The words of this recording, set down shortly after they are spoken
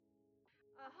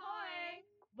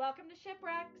Welcome to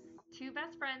Shipwrecks. Two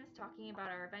best friends talking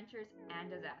about our adventures and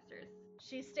disasters.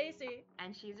 She's Stacy.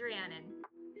 And she's Rhiannon.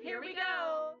 Here we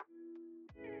go.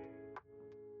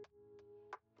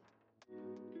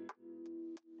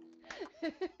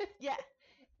 Yeah,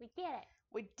 We did it.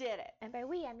 we did it. And by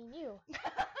we, I mean you.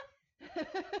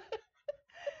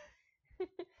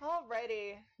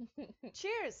 Alrighty.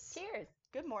 Cheers. Cheers.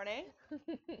 Good morning.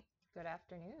 Good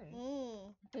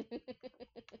afternoon.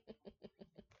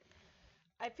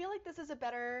 I feel like this is a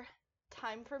better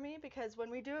time for me because when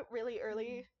we do it really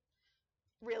early,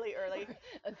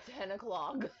 At 10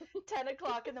 o'clock. 10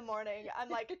 o'clock in the morning, I'm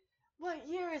like, what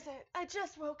year is it? I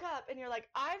just woke up. And you're like,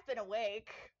 I've been awake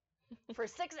for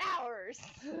 6 hours.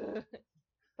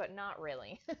 But not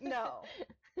really. No.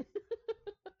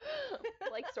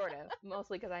 Like, sort of.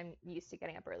 Mostly because I'm used to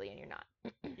getting up early and you're not.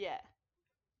 Yeah.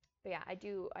 But yeah, I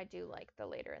do like the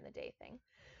later in the day thing.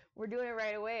 We're doing it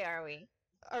right away, are we?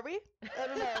 Are we? I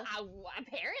don't know.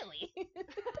 Apparently.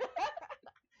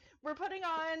 We're putting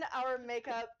on our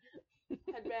makeup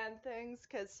headband things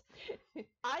because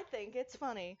I think it's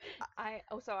funny.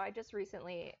 So I just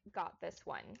recently got this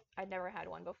one. I'd never had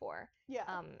one before. Yeah.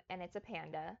 And it's a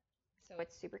panda. So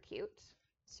it's super cute.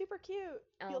 Super cute.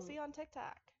 You'll see on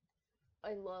TikTok.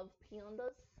 I love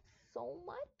pandas so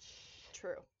much.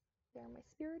 True. They're my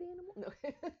spirit animal.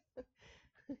 No.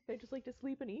 They just like to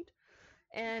sleep and eat.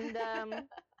 And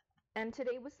and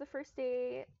today was the first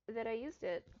day that I used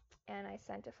it, and I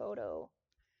sent a photo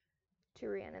to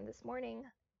Rhiannon this morning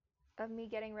of me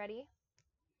getting ready.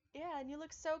 Yeah, and you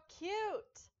look so cute.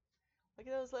 Look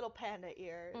at those little panda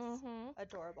ears. Mm-hmm.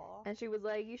 Adorable. And she was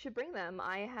like, "You should bring them.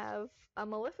 I have a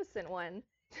Maleficent one."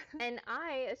 And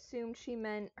I assumed she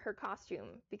meant her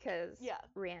costume because Yeah.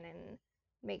 Rhiannon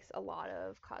makes a lot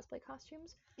of cosplay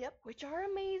costumes. Yep. Which are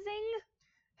amazing.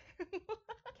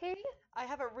 Okay. I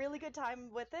have a really good time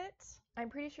with it. I'm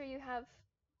pretty sure you have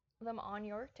them on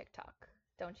your TikTok,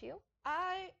 don't you?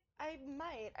 I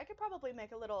might. I could probably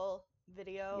make a little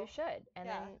video. You should. And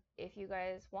Yeah. then if you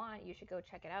guys want, you should go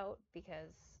check it out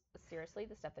because seriously,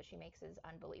 the stuff that she makes is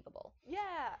unbelievable.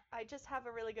 Yeah, I just have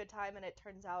a really good time and it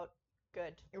turns out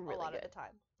good Really a lot good. of the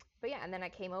time. But yeah, and then I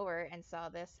came over and saw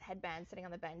this headband sitting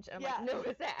on the bench, and I'm Yeah. like, no,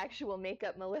 it's the actual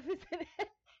makeup Maleficent head.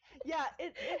 Yeah,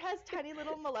 it has tiny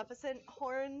little Maleficent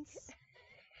horns.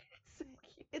 So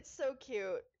cute. It's so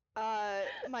cute.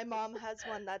 My mom has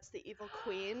one that's the evil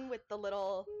queen with the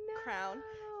little crown.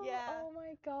 No. Yeah. Oh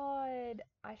my god.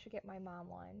 I should get my mom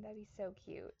one. That'd be so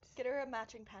cute. Get her a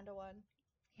matching panda one.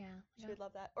 Yeah. She would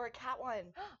love that. Or a cat one.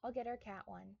 I'll get her a cat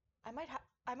one. I might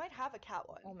have a cat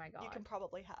one. Oh my god. You can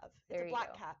probably have. There It's a you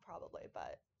black go. cat probably,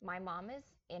 but My mom is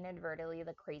inadvertently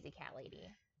the crazy cat lady.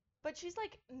 she's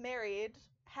like married,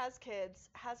 has kids,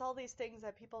 has all these things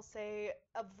that people say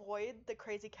avoid the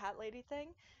crazy cat lady thing,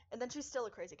 and then she's still a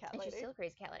crazy cat And lady. she's still a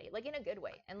crazy cat lady, like in a good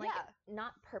way, and like Yeah.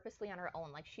 not purposely on her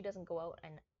own. Like she doesn't go out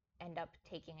and end up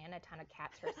taking in a ton of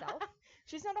cats herself.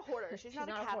 She's not a hoarder. She's not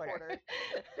a cat hoarder.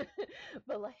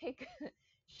 But like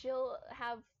she'll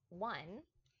have one,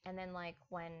 and then like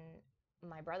when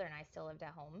my brother and I still lived at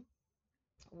home,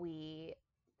 we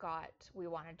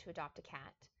wanted to adopt a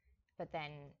cat, but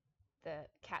then the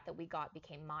cat that we got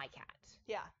became my cat.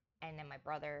 Yeah. And then my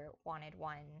brother wanted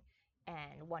one,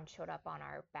 and one showed up on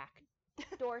our back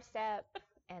doorstep,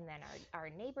 and then our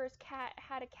neighbor's cat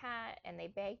had a cat, and they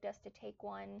begged us to take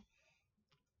one.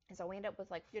 And so we ended up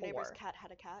with like 4. Your neighbor's cat had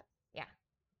a cat? Yeah.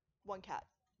 One cat.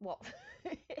 Well,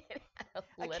 it had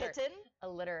A kitten? A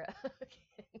litter.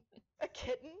 A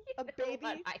kitten? A You know baby?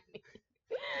 what I mean.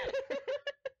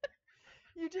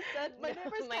 You just said my No,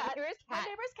 neighbor's my cat. neighbor's My cat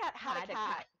neighbor's cat had a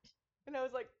cat. And I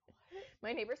was like,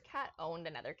 My neighbor's cat owned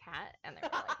another cat, and they were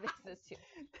like, "This is too."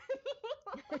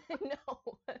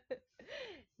 No.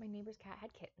 My neighbor's cat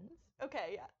had kittens.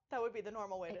 okay, yeah. That would be the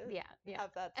normal way to Yeah.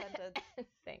 have that sentence.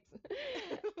 Thanks.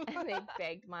 And they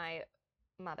begged my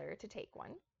mother to take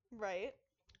one, Right?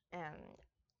 and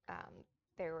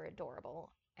they were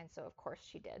adorable, and so of course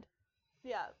she did.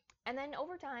 Yeah. And then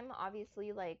over time,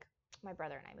 obviously, like my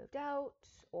brother and I moved out,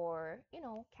 or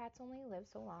cats only live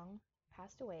so long,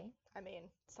 passed away. I mean,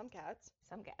 some cats.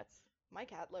 Some cats My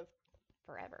cat lived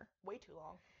forever. way too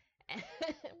long.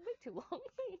 Way too long.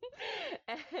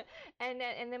 And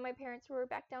then my parents were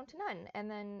back down to none. And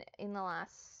then in the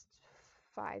last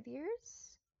 5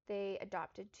 years, they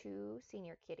adopted 2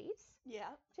 senior kitties Yeah.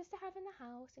 just to have in the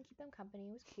house and keep them company.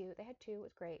 It was cute. They had 2. It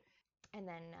was great. And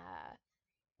then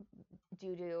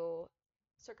due to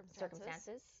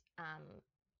circumstances,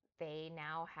 they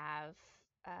now have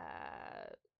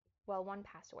one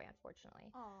passed away,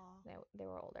 unfortunately. Aw. They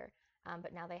were older.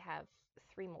 But now they have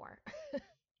 3 more.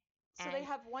 So they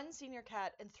have one senior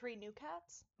cat and 3 new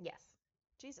cats? Yes.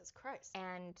 Jesus Christ.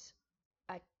 And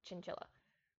a chinchilla.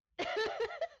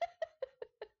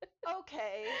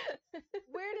 Okay.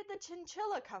 Where did the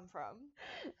chinchilla come from?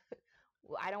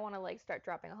 Well, I don't want to like start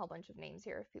dropping a whole bunch of names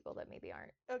here of people that maybe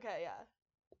aren't Okay, yeah.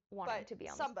 wanting But to be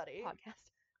on somebody. this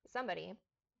podcast. Somebody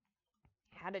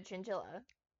had a chinchilla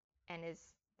and is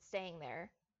staying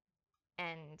there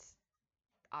and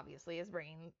obviously is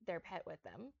bringing their pet with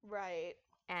them. Right.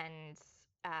 And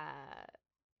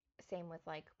same with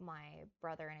like my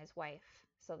brother and his wife.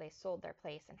 So they sold their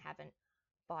place and haven't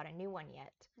bought a new one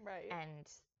yet. Right. And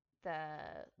the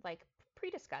like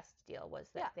pre-discussed deal was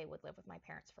that Yeah. they would live with my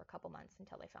parents for a couple months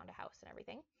until they found a house and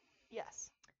everything. Yes.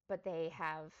 But they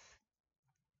have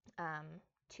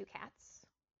 2 cats,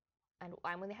 and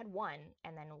I mean they had one,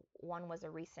 and then one was a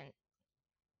recent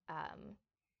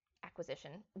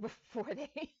acquisition before they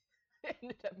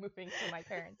ended up moving to my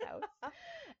parents' house.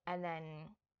 And then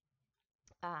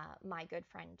my good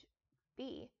friend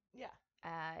B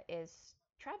Yeah. is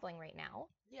traveling right now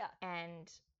Yeah.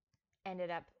 and ended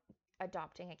up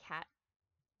adopting a cat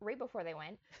right before they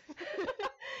went.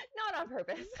 Not on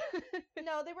purpose.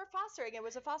 No, they were fostering. It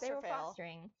was a foster They were fail.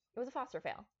 fostering. It was a foster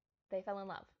fail. They fell in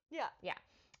love. Yeah.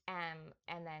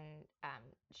 And then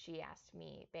she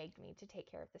begged me to take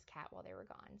care of this cat while they were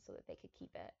gone so that they could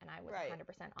keep it, and I was Right.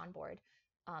 100% on board.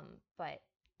 But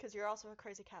Because you're also a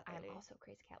crazy cat I lady. am also a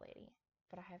crazy cat lady,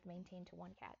 but I have maintained to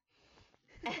one cat.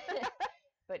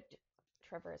 But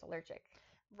Trevor is allergic,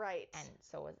 Right. and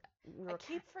so was we I were keep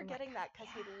I'm like, forgetting that because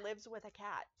yeah. he lives with a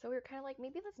cat. So we were kind of like,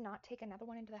 maybe let's not take another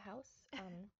one into the house.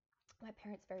 My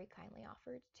parents very kindly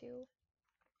offered to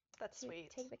That's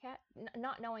sweet. take the cat,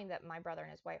 not knowing that my brother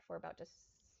and his wife were about to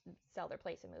sell their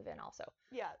place and move in also.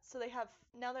 Yeah, so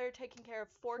now they're taking care of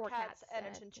 4 4 cats and a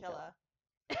and a chinchilla.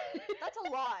 That's a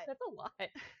lot. That's a lot.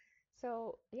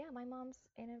 So yeah, my mom's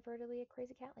inadvertently a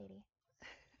crazy cat lady.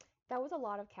 That was a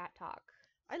lot of cat talk.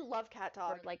 I love cat For,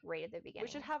 talk. like right at the beginning. We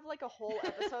should have like a whole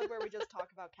episode where we just talk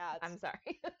about cats. I'm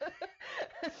sorry.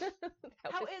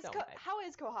 How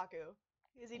is Kohaku?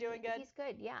 Is he doing good? He's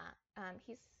good. Yeah.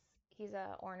 He's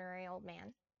a ornery old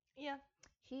man. Yeah.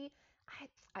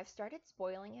 I've started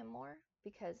spoiling him more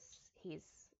because he's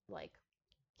like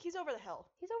He's over the hill.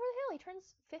 he's over the hill. He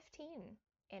turns 15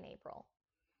 in April.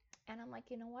 And I'm like,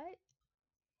 you know what?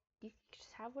 You can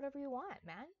just have whatever you want,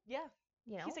 man. Yeah.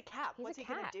 You know? He's a cat. He's a What's he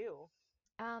gonna cat. do?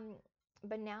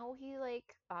 But now he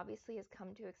like obviously has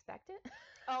come to expect it.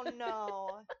 Oh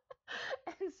no.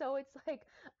 And so it's like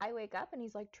I wake up and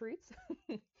he's like treats.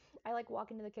 I like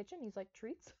walk into the kitchen, he's like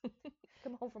treats.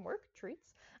 Come home from work,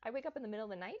 treats. I wake up in the middle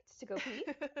of the night to go pee,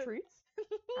 treats.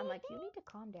 I'm like, you need to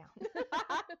calm down.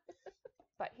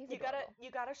 But he's adorable.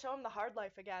 you gotta show him the hard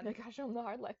life again. I gotta show him the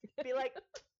hard life. Be like,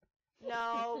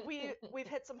 no, we've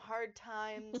hit some hard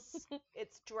times.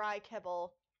 It's dry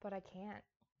kibble. But I can't.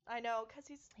 I know, cause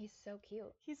He's so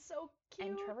cute. he's so cute.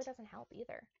 And Trevor doesn't help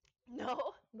either. No.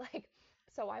 Like,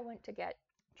 so I went to get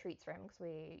treats for him because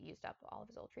we used up all of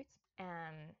his old treats.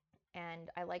 And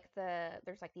I like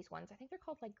there's like these ones, I think they're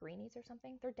called like greenies or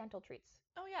something. They're dental treats,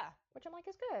 Oh yeah, which I'm like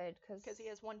is good because he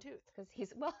has one tooth. because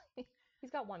he's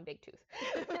got one big tooth.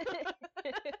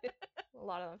 A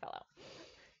lot of them fell out.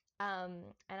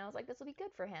 And I was like, this will be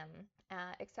good for him.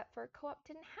 Except for Co-op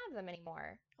didn't have them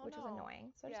anymore, Oh, which is no.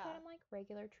 annoying. So I just Yeah. got him like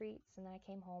regular treats, and then I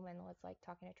came home and was like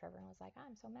talking to Trevor and was like,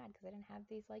 I'm so mad because I didn't have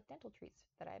these like dental treats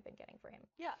that I had been getting for him.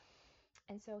 Yeah.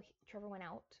 And so Trevor went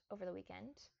out over the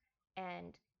weekend,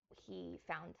 and he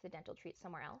found the dental treats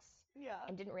somewhere else. Yeah.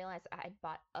 And didn't realize I had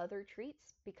bought other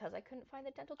treats because I couldn't find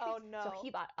the dental Oh, treats. So no. he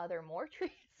bought more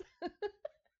treats.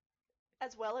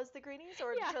 As well as the greenies,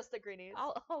 or Yeah. just the greenies?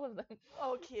 all of them.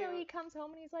 Oh, cute. So he comes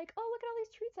home and he's like, oh, look at all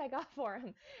these treats I got for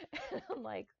him. And I'm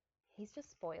like, he's just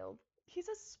spoiled. He's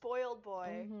a spoiled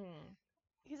boy. Mhm.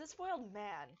 He's a spoiled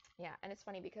man. Yeah, and it's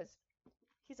funny because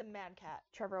He's a man cat.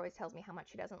 Trevor always tells me how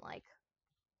much he doesn't like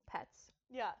pets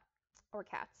Yeah. or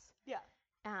cats. Yeah.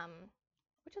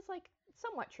 Which is like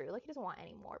somewhat true. Like he doesn't want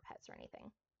any more pets or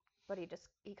anything. But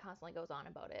he constantly goes on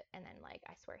about it, and then like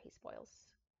I swear he spoils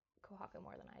Kohaku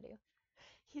more than I do.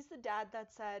 He's the dad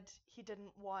that said he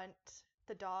didn't want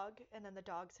the dog, and then the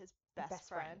dog's his best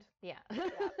friend. Yeah. Yeah.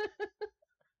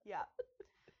 Yeah.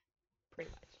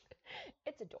 Pretty much.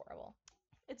 It's adorable.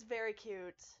 It's very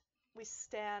cute. We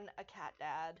stan a cat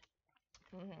dad.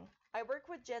 Mm-hmm. I work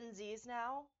with Gen Zs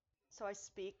now, so I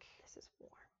speak. This is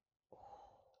warm.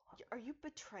 Are you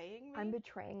betraying me? I'm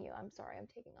betraying you. I'm sorry. I'm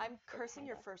taking off. I'm the cursing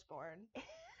your panda. firstborn.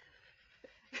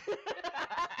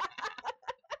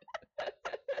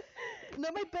 No,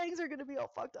 my bangs are gonna be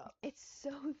all fucked up. It's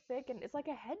so thick and it's like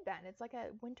a headband. It's like a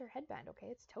winter headband, okay?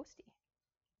 It's toasty.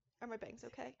 Are my bangs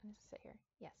okay? I'm just sit here.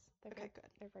 Yes, they're Okay, very, good.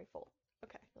 they're very full.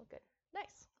 Okay. Feel good.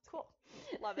 Nice. Cool.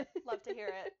 Love it. Love to hear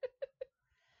it.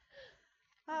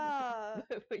 Uh,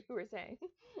 What you were saying.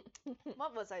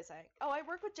 what was I saying? Oh, I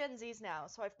work with Gen Zs now,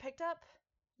 so I've picked up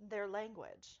their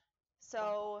language.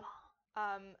 So,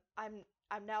 I'm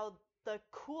now the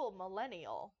cool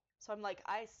millennial. So I'm like,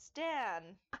 I stan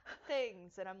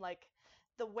things, and I'm like,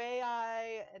 the way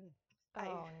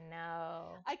Oh no.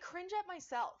 I cringe at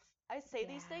myself. I say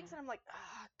these things, Yeah. and I'm like,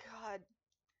 ah, God.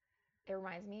 It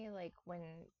reminds me like when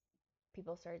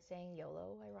people started saying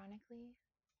YOLO, ironically.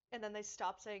 And then they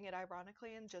stopped saying it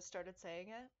ironically and just started saying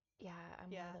it. Yeah, I'm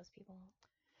one Yeah. of those people.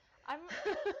 I'm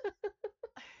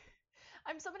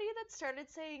I'm somebody that started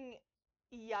saying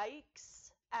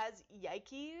yikes as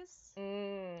yikes,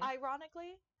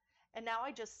 ironically, and now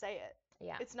I just say it.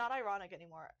 Yeah. It's not ironic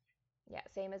anymore. Yeah,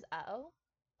 same as uh-oh.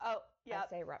 Oh, yeah. I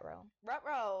say rut-row.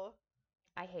 Ruh-roh.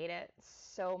 I hate it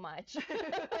so much.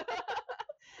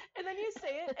 And then you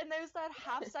say it, and there's that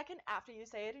half second after you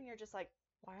say it, and you're just like,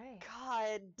 Why?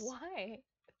 God. Why?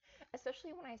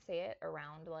 Especially when I say it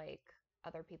around like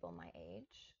other people my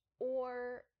age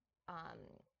or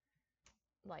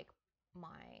like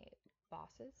my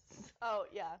bosses. Oh,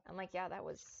 yeah. I'm like, yeah, that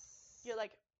was You're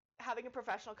like having a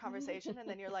professional conversation, and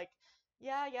then you're like,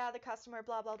 yeah, the customer,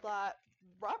 blah, blah, blah,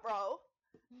 ruh-roh.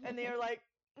 And then you're like,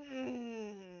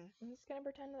 I'm just gonna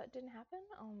pretend that didn't happen.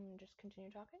 Just continue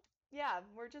talking. yeah,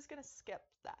 we're just gonna skip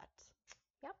that.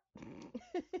 Yep.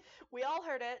 We all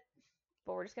heard it.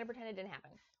 But we're just gonna pretend it didn't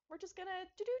happen. We're just gonna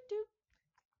do-do-do.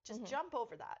 Just jump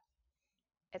over that.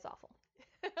 It's awful.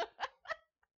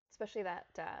 Especially that,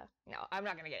 no, I'm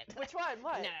not gonna get into Which that. one?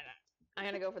 What? No. I'm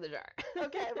gonna go for the jar.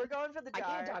 Okay, we're going for the jar.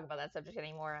 I can't talk about that subject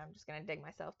anymore. I'm just gonna dig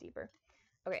myself deeper.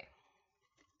 Okay.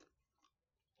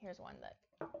 Here's one that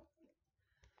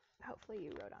hopefully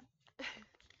you wrote on.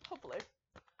 Hopefully.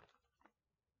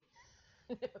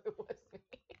 No, it was me.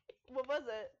 What was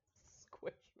it?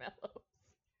 Squishmallows.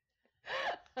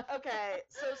 Okay,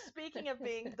 so speaking of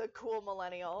being the cool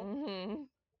millennial,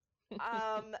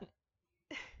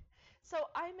 so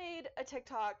I made a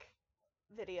TikTok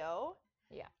video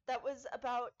Yeah. that was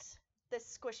about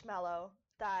this squishmallow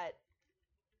that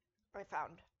I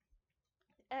found.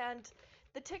 And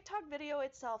the TikTok video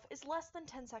itself is less than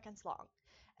 10 seconds long.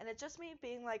 And it's just me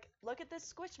being like, look at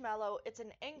this squishmallow. It's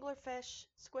an anglerfish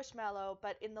squishmallow,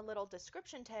 but in the little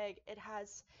description tag, it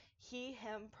has he,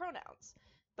 him pronouns.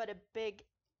 But a big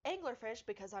anglerfish,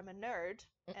 because I'm a nerd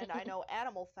and I know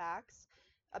animal facts,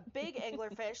 a big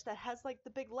anglerfish that has like the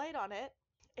big light on it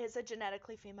is a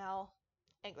genetically female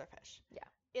anglerfish. Yeah.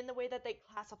 In the way that they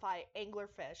classify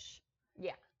anglerfish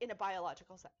Yeah. in a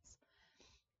biological sense.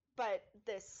 But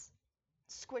this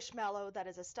squishmallow that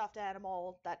is a stuffed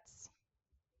animal that's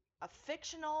a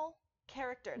fictional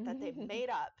character that they've made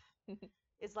up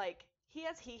is like, he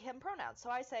has he, him pronouns. So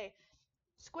I say,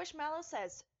 Squishmallow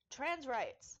says trans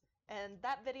rights. And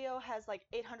that video has like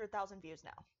 800,000 views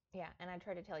now. Yeah, and I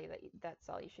try to tell you that that's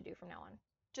all you should do from now on.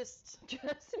 Just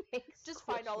make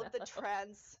find all of the Squishmallows.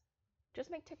 trans. Just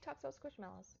make TikToks about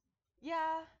Squishmallows.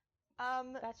 Yeah.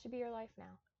 That should be your life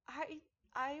now.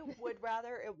 I would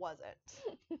rather it wasn't.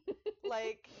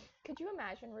 Like, Could you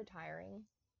imagine retiring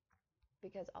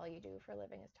because all you do for a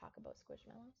living is talk about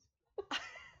Squishmallows?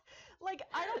 like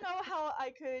I don't know how I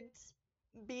could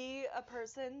be a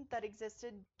person that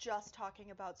existed just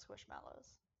talking about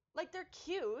squishmallows. Like, they're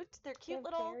cute. They're cute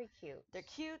They're little. very cute. They're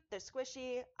cute. They're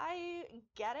squishy. I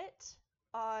get it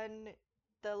on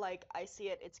the like I see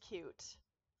it, it's cute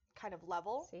kind of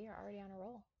level. See, you're already on a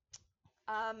roll.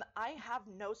 I have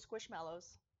no squishmallows.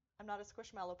 I'm not a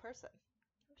squishmallow person.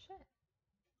 Oh shit.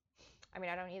 I mean,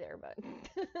 I don't either, but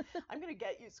I'm gonna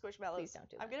get you squishmallows. Please don't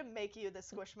do I'm that. gonna make you the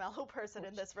squishmallow person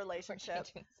in this We're relationship.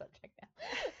 changing the subject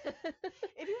now.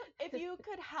 If you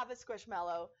could have a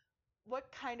squishmallow,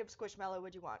 what kind of squishmallow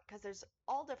would you want? Because there's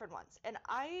all different ones. And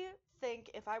I think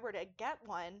if I were to get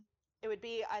one, it would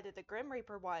be either the Grim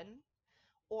Reaper one,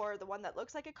 or the one that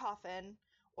looks like a coffin,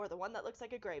 or the one that looks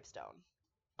like a gravestone.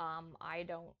 I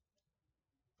don't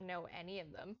know any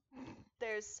of them.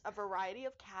 There's a variety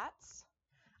of cats.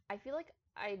 I feel like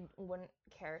I wouldn't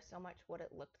care so much what it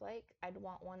looked like. I'd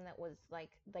want one that was like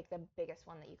the biggest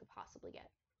one that you could possibly get.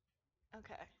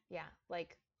 Okay. Yeah,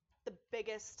 like The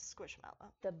biggest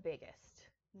squishmallow. the biggest.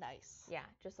 Nice. Yeah,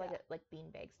 just like Yeah. like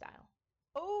beanbag style.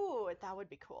 Oh, that would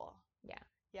be cool. Yeah,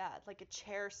 Yeah, like a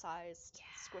chair-sized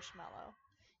squishmallow.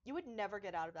 You would never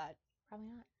get out of that. probably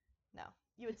not. No.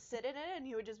 You would sit in it and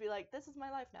you would just be like, this is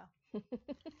my life now.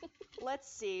 Let's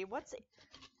see. What's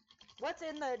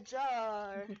in the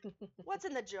jar? What's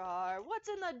in the jar? What's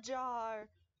in the jar?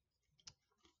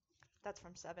 That's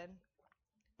from Seven.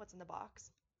 What's in the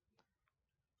box?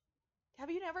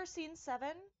 Have you never seen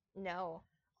Seven? No.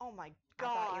 Oh my I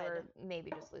thought you god. were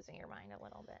maybe just losing your mind a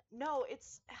little bit. No,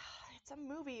 it's a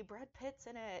movie. Brad Pitt's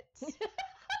in it.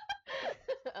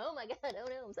 Oh my god, oh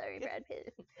no, I'm sorry, Brad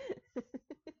Pitt.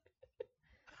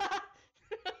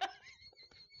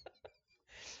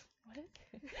 What is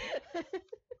it?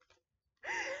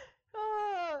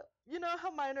 You know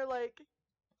how mine are like,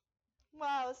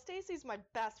 wow, Stacy's my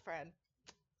best friend.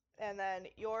 And then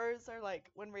yours are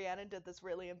like when Rhiannon did this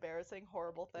really embarrassing,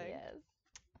 horrible thing. Yes.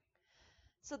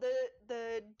 So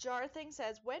the jar thing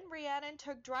says, when Rhiannon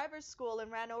took driver's school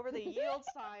and ran over the yield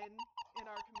sign in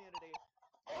our community.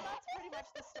 Well, that's pretty much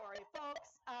the story,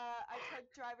 folks. I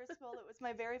took driver's school. It was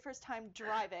my very first time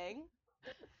driving.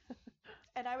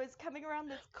 And I was coming around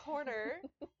this corner,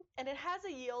 and it has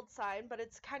a yield sign, but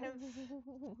it's kind of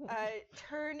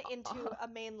turn into a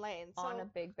main lane. So, On a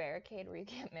big barricade where you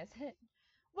can't miss it.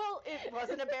 well, it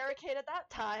wasn't a barricade at that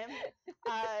time.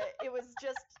 It was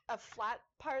just a flat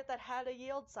part that had a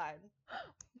yield sign.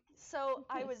 So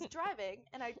I was driving,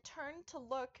 and I turned to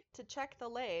look to check the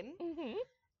lane, Mm-hmm.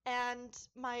 and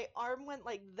my arm went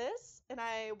like this, and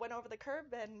I went over the curb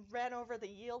and ran over the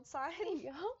yield sign,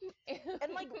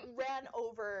 and like ran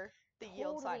over the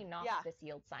yield sign. Totally knocked Yeah, this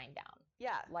yield sign down.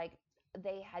 yeah. Like,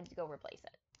 they had to go replace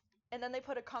it. And then they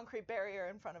put a concrete barrier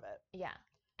in front of it. Yeah.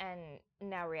 And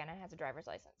now Rhiannon has a driver's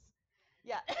license.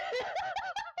 Yeah.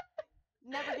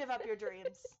 Never give up your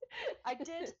dreams. I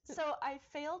did. So I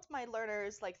failed my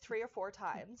learners like 3 or 4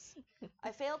 times.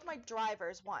 I failed my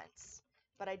drivers once,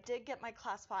 but I did get my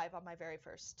class 5 on my very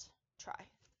first try.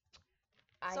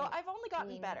 So I've only gotten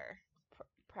mean, better.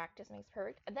 Practice makes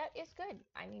perfect. That is good.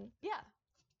 I mean, Yeah.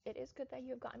 it is good that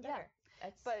you have gotten Yeah. better.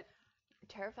 It's But,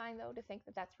 terrifying, though, to think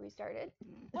that that's where you started.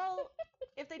 well,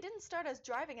 if they didn't start us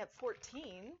driving at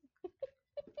 14,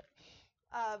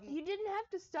 You didn't have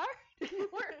to start. You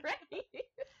weren't ready.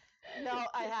 no,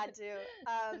 I had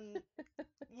to.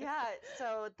 Yeah,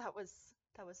 so that was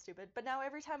stupid. But now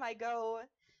every time I go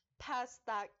past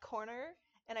that corner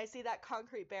and I see that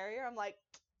concrete barrier, I'm like,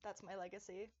 that's my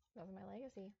legacy. That was my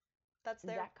legacy. That's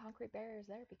there That concrete barrier is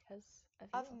there because of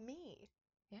of you. me.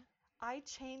 Yeah. I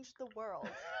changed the world.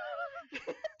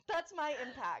 That's my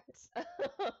impact. I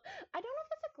don't know if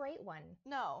that's a great one.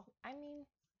 No, I mean,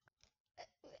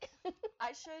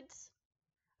 I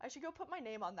should go put my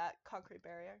name on that concrete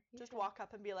barrier. You Just should. walk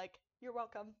up and be like, "You're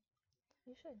welcome."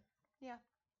 you should. Yeah.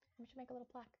 We should make a little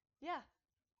plaque. Yeah.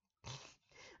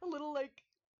 A little like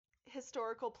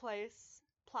historical place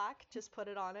plaque, just put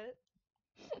it on it.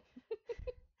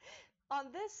 On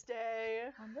this day,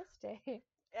 On this day.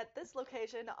 at this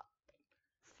location,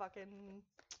 fucking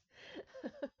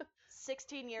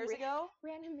 16 years Re- ago.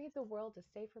 Rhiannon made the world a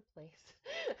safer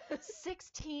place.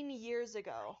 16 years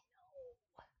ago.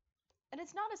 And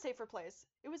it's not a safer place.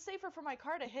 It was safer for my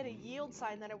car to hit a yield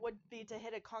sign than it would be to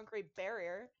hit a concrete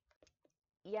barrier.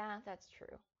 Yeah, that's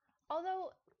true.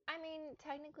 Although, I mean,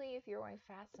 technically, if you're going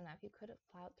fast enough, you could have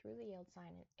plowed through the yield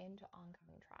sign and into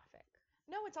oncoming traffic.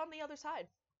 No, it's on the other side.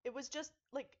 It was just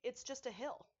like, it's just a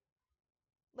hill.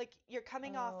 Like, you're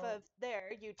coming off Oh. of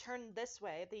there, you turn this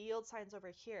way, the yield sign's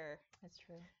over here. That's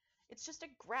true. It's just a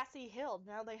grassy hill.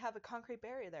 Now they have a concrete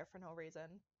barrier there for no reason.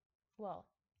 Well,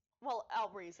 Well, a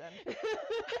reason.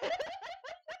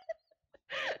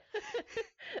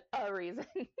 a reason.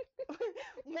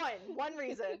 One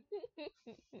reason.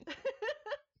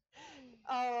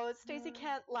 Oh, Stacy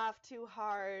can't laugh too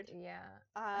hard. Yeah.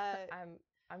 Uh,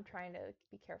 I'm trying to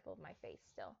be careful of my face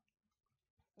still.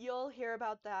 You'll hear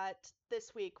about that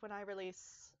this week when I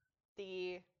release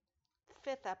the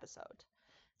 5th episode.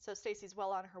 So Stacy's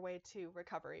well on her way to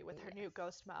recovery with her new Yes.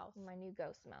 ghost mouth. My new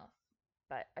ghost mouth.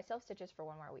 But I still have stitches for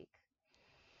one more week.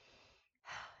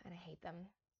 And I hate them.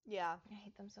 Yeah, I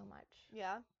hate them so much.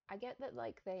 yeah. I get that,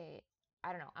 like,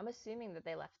 I don't know. I'm assuming that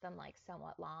they left them, like,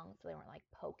 somewhat long so they weren't, like,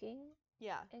 poking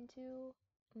Yeah, into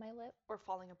my lip. or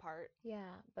falling apart. Yeah,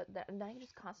 but then I can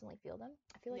just constantly feel them.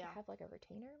 I feel like Yeah. I have, like, a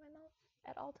retainer in my mouth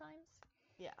at all times.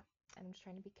 Yeah. And I'm just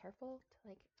trying to be careful to,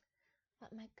 like,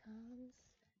 let my gums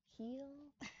heal.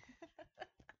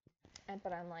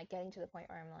 But I'm, like, getting to the point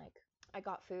where I'm, like, I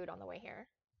got food on the way here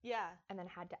Yeah, and then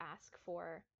had to ask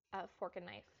for a fork and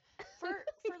knife. for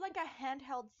like a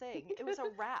handheld thing. It was a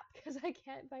wrap Because I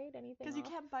can't bite anything because you off.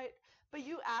 can't bite. But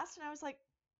you asked, and I was like,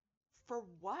 for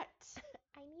what?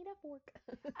 I need a fork.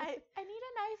 I need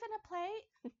a knife and a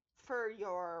plate for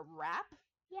your wrap.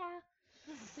 Yeah.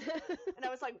 And I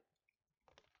was like,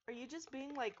 are you just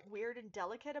being like weird and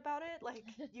delicate about it? Like,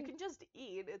 you can just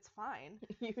eat, it's fine.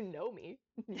 You know me.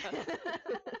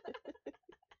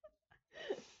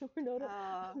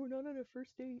 we're not on a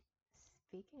first date.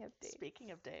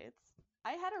 Speaking of dates,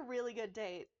 I had a really good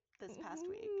date this past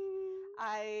week.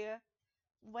 I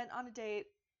went on a date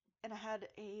and I had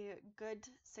a good,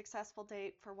 successful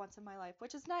date for once in my life,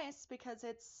 which is nice because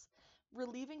it's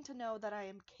relieving to know that I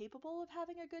am capable of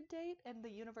having a good date and the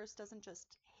universe doesn't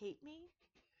just hate me.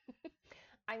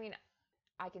 I mean,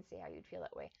 I can see how you'd feel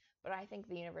that way, but I think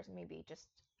the universe maybe just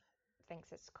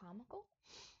thinks it's comical.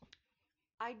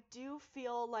 I do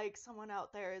feel like someone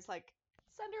out there is like,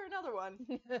 send her another one.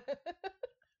 Give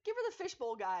Give her the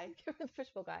fishbowl guy. her the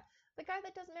fishbowl guy. The guy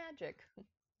that does magic.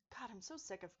 God, I'm so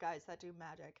sick of guys that do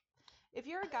magic. If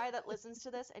you're a guy that listens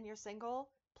to this and you're single,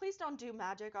 please don't do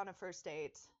magic on a first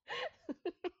date.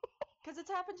 Because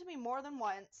it's happened to me more than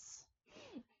once,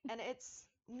 and it's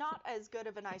not as good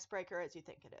of an icebreaker as you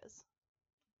think it is.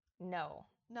 No.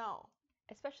 No.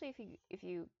 Especially if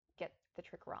you get the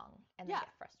trick wrong and then Yeah.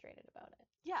 get frustrated about it.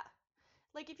 Yeah.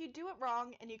 Like, if you do it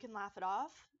wrong and you can laugh it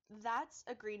off, that's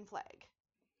a green flag.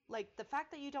 Like, the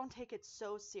fact that you don't take it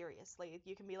so seriously,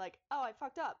 you can be like, oh, I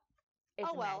fucked up. It's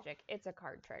Oh, well. magic. It's a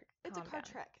card trick. It's Calm a card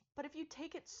down. trick. But if you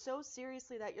take it so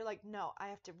seriously that you're like, no, I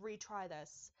have to retry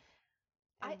this,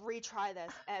 and retry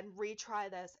this, and retry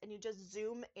this, and you just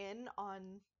zoom in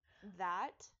on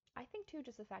that. I think too,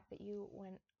 just the fact that you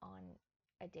went on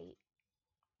a date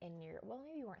in your, well,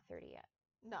 maybe you weren't 30 yet,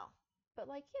 No. but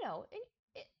like, you know,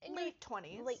 in your Late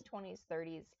 20s. late 20s,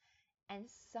 30s, and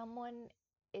someone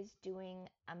is doing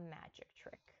a magic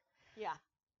trick. Yeah.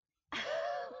 Like,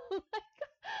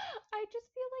 I just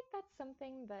feel like that's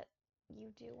something that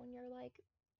you do when you're like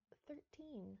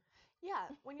 13. Yeah,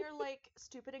 when you're like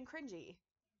stupid and cringy.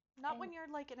 Not when And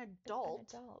you're like an An adult.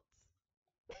 adult.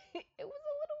 It was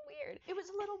a little weird. It was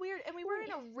a little weird, and we were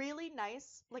in a really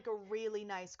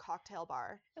nice cocktail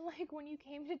bar. And like when you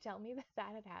came to tell me that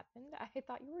that had happened, I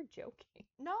thought you were joking.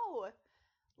 No,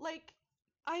 like,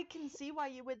 I can see why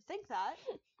you would think that,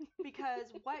 because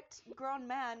what grown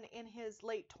man in his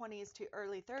late 20s to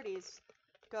early 30s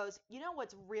goes, you know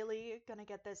what's really gonna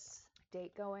get this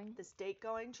Date going. date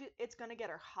going? It's gonna get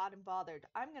her hot and bothered.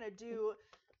 I'm gonna do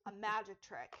a magic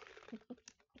trick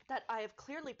that I have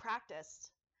clearly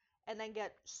practiced, and then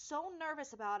get so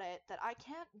nervous about it that I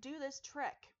can't do this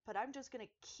trick, but I'm just gonna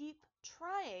keep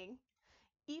trying,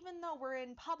 even though we're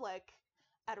in public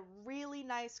at a really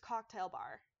nice cocktail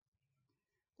bar.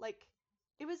 Like,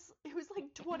 it was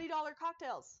like $20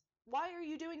 cocktails. Why are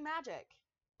you doing magic?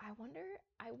 I wonder,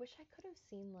 I wish I could have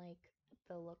seen like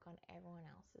the look on everyone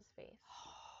else's face.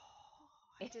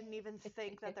 I didn't even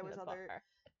think that in there was the other bar.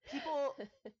 people.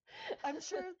 I'm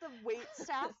sure the wait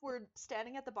staff were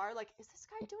standing at the bar like, is this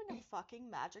guy doing a fucking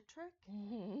magic trick?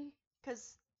 Mhm.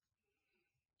 Because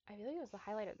I feel like it was the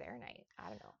highlight of their night. I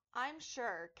don't know. I'm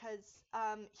sure, because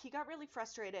he got really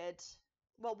frustrated.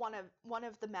 Well, one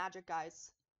of the magic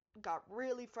guys got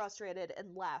really frustrated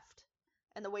and left,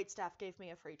 and the wait staff gave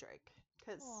me a free drink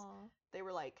because Aw, they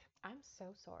were like, I'm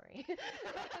so sorry.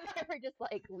 They were just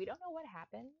like, we don't know what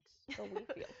happened, but we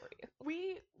feel for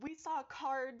you. we saw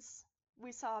cards.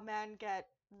 We saw a man get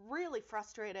really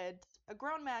frustrated, a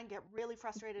grown man get really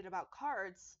frustrated about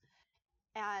cards,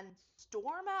 and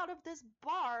storm out of this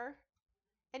bar.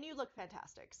 And you look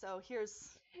fantastic. So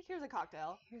here's a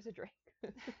cocktail. Here's a drink.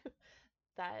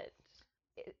 That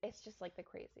it's just like the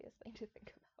craziest thing to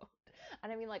think about.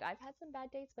 And I mean, like I've had some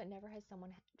bad dates, but never has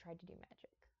someone tried to do magic.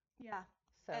 Yeah.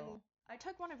 So And I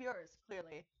took one of yours,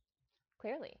 clearly.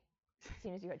 clearly,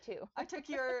 seeing as you had two. I took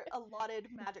your allotted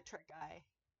magic trick guy.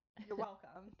 You're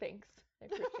welcome. Thanks. I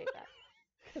appreciate that.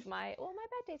 Because my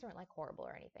bad days weren't like horrible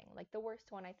or anything. Like the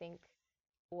worst one I think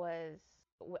was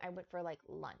I went for like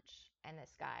lunch, and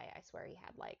this guy, I swear he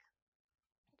had like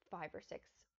 5 or 6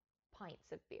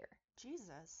 pints of beer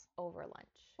Jesus. over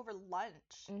lunch. Over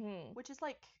lunch, Mm-hmm. which is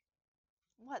like,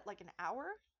 what, like an hour?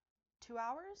 2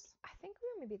 hours? I think we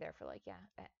were maybe there for like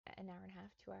an hour and a half,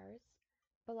 2 hours.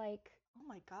 But like Oh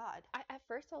my God. at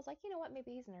first I was like, you know what,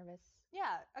 maybe he's nervous.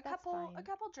 Yeah, a That's couple fine.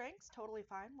 drinks, totally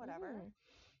fine, whatever. Mhm.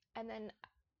 And then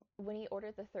when he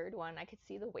ordered the third one, I could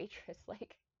see the waitress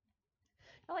like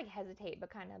not like hesitate, but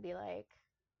kind of be like,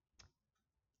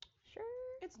 sure,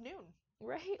 It's noon.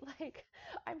 right? Like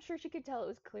I'm sure she could tell it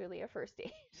was clearly a first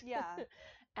date. Yeah.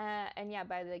 And yeah,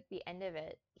 by like the end of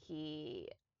it, he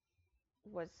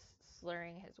was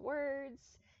slurring his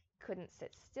words, couldn't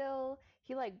sit still.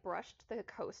 He like brushed the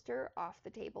coaster off the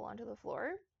table onto the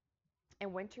floor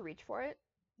and went to reach for it,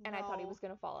 and I thought he No. was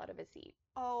gonna fall out of his seat.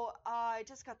 Oh, I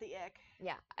just got the ick.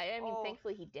 Yeah, I mean, Oh.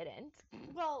 thankfully he didn't,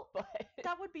 Well, but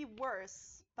that would be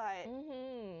worse, but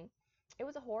hmm it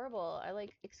was horrible. I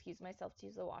like excused myself to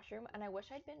use the washroom, and I wish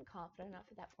I'd been confident enough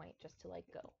at that point just to like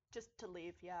go. just to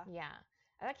leave, yeah. Yeah,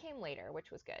 and that came later,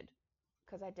 which was good.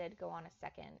 because I did go on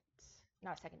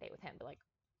not a second date with him, but like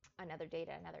another date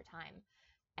at another time.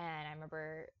 And I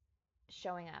remember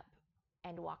showing up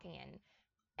and walking in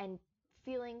and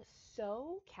feeling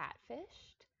so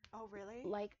catfished. Oh, really?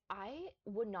 Like I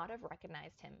would not have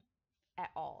recognized him at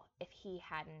all if he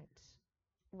hadn't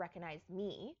recognized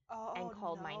me Oh, and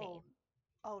called my no. name.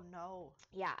 Oh, no.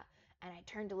 Yeah. And I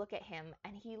turned to look at him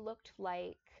and he looked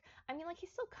like, I mean, like he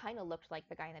still kind of looked like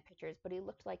the guy in the pictures, but he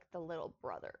looked like the little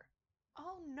brother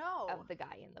Oh, no. of the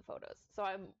guy in the photos. So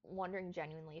I'm wondering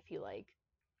genuinely if you like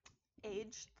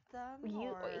Aged them?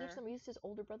 aged them, used his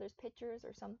older brother's pictures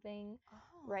or something, Oh.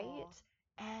 right?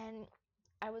 And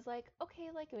I was like, okay,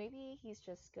 like maybe he's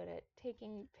just good at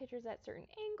taking pictures at certain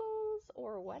angles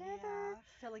or whatever. Yeah,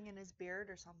 filling in his beard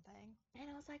or something. And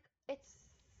I was like, it's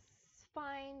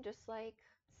fine, just like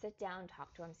sit down,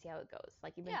 talk to him, see how it goes.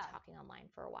 Like you've been Yeah. talking online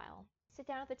for a while. Sit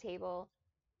down at the table.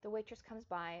 The waitress comes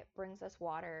by, brings us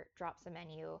water, drops a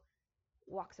menu,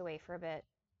 walks away for a bit,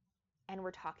 and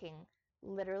we're talking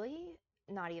literally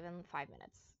not even 5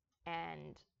 minutes.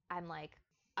 And I'm like,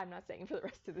 I'm not staying for the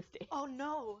rest of this date. Oh,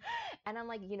 no. And I'm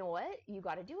like, you know what? You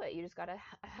got to do it. You just got to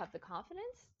have the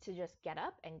confidence to just get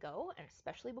up and go, and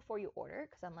especially before you order.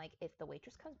 Because I'm like, if the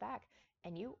waitress comes back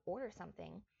and you order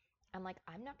something, I'm like,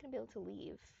 I'm not going to be able to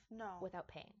leave No. without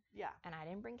paying. Yeah. And I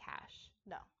didn't bring cash.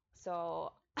 No.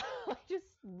 So I just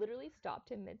literally stopped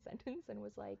him mid-sentence and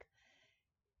was like,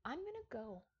 I'm going to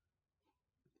go.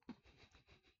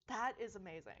 That is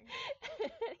amazing.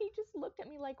 And he just looked at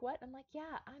me like, what? I'm like,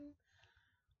 yeah,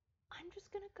 I'm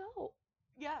just going to go.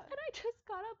 Yeah. And I just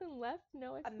got up and left,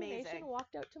 no explanation, Amazing.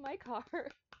 walked out to my car.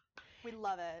 We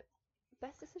love it.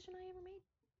 Best decision I ever made.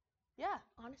 Yeah.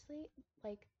 Honestly,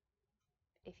 like,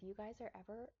 if you guys are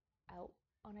ever out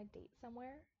on a date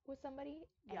somewhere with somebody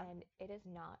Yeah. and it is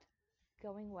not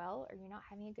going well or you're not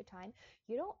having a good time,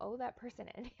 you don't owe that person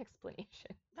any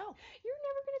explanation. No. You're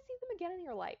never going to see them again in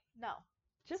your life. No.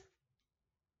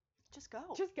 Just go.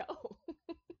 Just go.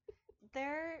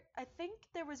 I think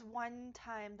there was one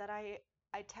time that I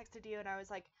texted you and I was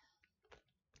like,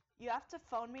 you have to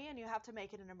phone me and you have to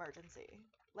make it an emergency.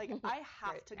 Like, I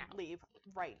have Right to now. leave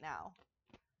right now.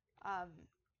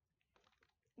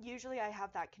 Usually I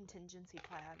have that contingency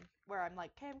plan where I'm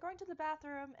like, okay, I'm going to the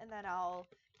bathroom, and then I'll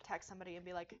text somebody and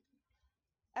be like,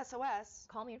 SOS.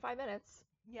 Call me in 5 minutes.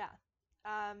 Yeah.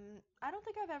 I don't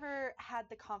think I've ever had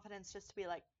the confidence just to be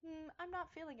like, I'm not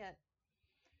feeling it.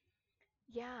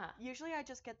 Yeah, Usually I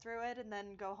just get through it and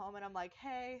then go home and I'm like,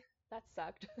 hey, that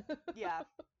sucked. yeah.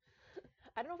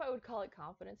 I don't know if I would call it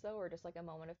confidence though, or just like a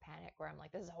moment of panic where I'm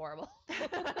like, this is horrible.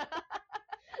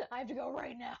 I have to go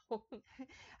right now.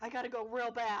 I gotta go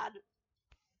real bad.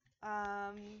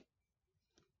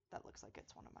 That looks like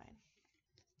it's one of mine.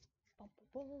 Bum,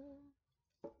 bum,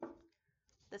 bum.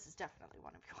 This is definitely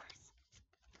one of yours.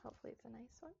 Hopefully it's a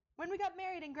nice one. When we got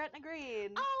married in Gretna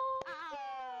Green. Oh,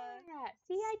 Ah. yeah.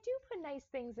 See, I do put nice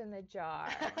things in the jar.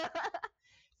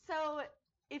 So,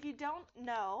 if you don't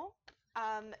know,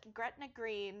 Gretna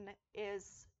Green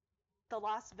is the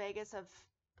Las Vegas of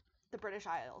the British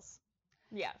Isles.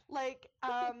 Yeah. Like,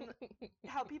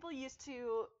 how people used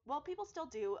to, well, people still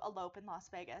do elope in Las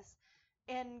Vegas.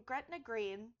 In Gretna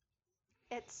Green,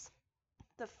 it's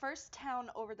the first town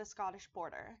over the Scottish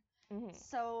border. Mhm.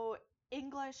 So,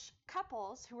 English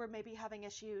couples who were maybe having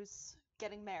issues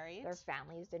getting married. Their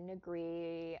families didn't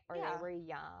agree, or Yeah. they were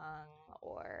young,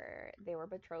 or they were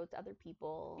betrothed to other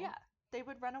people. Yeah, they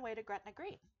would run away to Gretna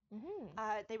Green.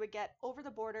 Mm-hmm. They would get over the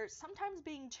border, sometimes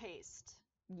being chased.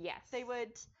 Yes. They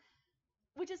would,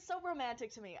 which is so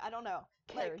romantic to me. I don't know.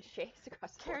 Carriage chase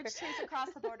across the Carriage border. chase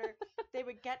across the border. They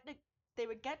would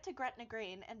get to Gretna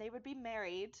Green, and they would be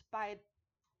married by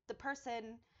the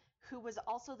person who was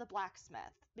also the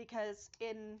blacksmith, because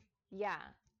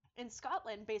Yeah. in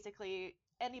Scotland, basically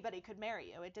anybody could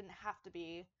marry you. It didn't have to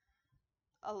be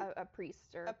A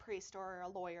priest or a priest or a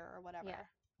lawyer or whatever. Yeah.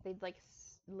 They'd like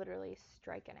literally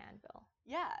strike an anvil.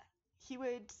 Yeah. He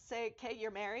would say, okay, you're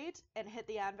married, and hit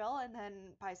the anvil, and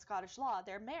then by Scottish law,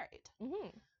 they're married. Mm-hmm.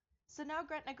 So now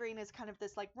Gretna Green is kind of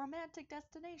this like romantic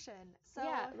destination. So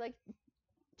Yeah, like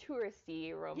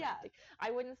touristy, romantic.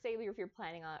 I wouldn't say if you're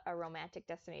planning a romantic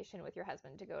destination with your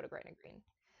husband to go to Gretna Green.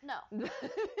 no.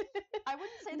 I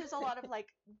wouldn't say there's a lot of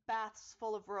like baths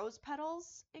full of rose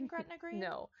petals in Gretna Green.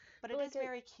 No, But it like is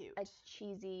very cute. a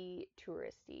cheesy,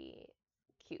 touristy,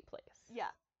 cute place. Yeah.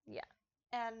 Yeah.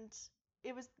 And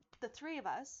it was the three of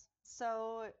us.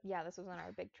 So Yeah, this was on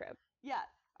our big trip. yeah,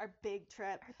 our big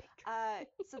trip. Our big trip.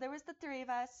 So there was the three of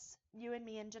us, you and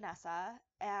me and Janessa,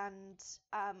 and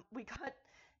we got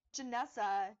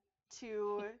Janessa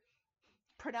to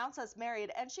pronounce us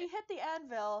married, and she hit the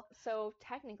anvil. So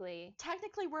technically,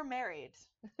 Technically, we're married.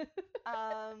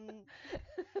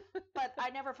 But I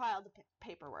never filed the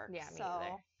paperwork. yeah, me so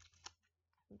either.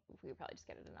 We would probably just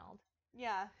get it annulled.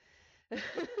 yeah,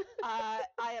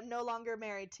 I am no longer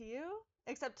married to you,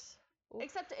 except Oof.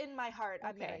 in my heart,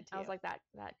 I'm Okay, married to I you. was like that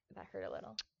hurt a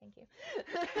little. Thank you.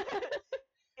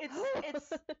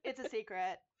 It's a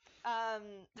secret.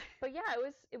 But yeah,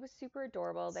 it was super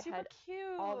adorable. They super had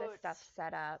cute. all this stuff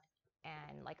set up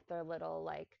and like their little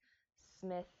like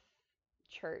Smith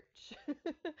church.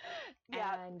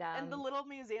 Yeah, and the little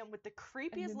museum with the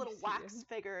creepiest the little wax museum.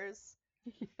 figures.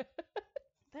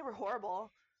 They were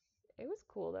horrible. It was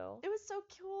cool though. It was so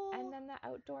cool. And then the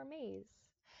outdoor maze.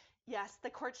 Yes, the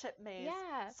courtship maze.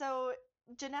 Yeah. So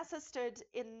Janessa stood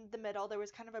in the middle. There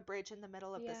was kind of a bridge in the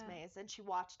middle of this Yeah. maze, and she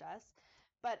watched us.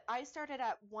 But I started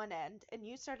at one end, and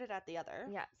you started at the other.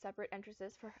 Yeah, separate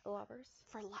entrances for lovers.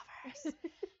 For lovers.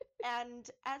 And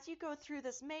as you go through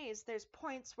this maze, there's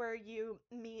points where you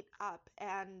meet up,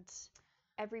 and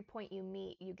Every point you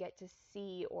meet, you get to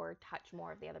see or touch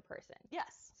more of the other person.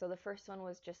 yes. So the first one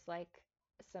was just like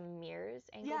some mirrors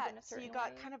angled Yeah, in a so certain you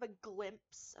got way. kind of a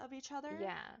glimpse of each other.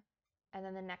 Yeah. And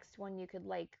then the next one you could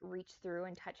like reach through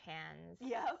and touch hands.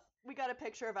 Yeah. We got a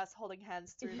picture of us holding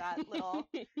hands through that little,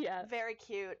 Yeah. very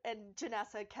cute. And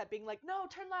Janessa kept being like, no,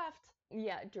 turn left.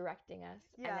 Yeah, directing us.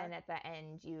 Yeah. And then at the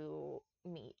end you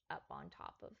meet up on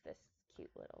top of this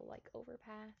cute little like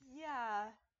overpass. Yeah.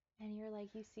 And you're like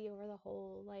you see over the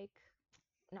whole like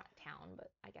not town,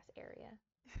 but I guess area.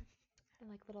 And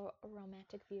like little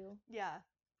romantic view. Yeah.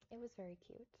 It was very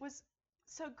cute.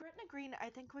 So Gretna Green, I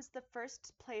think, was the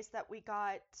first place that we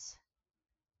got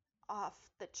off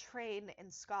the train in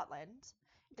Scotland.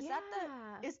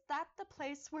 Is that the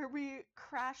place where we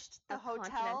crashed the a hotel?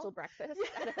 continental breakfast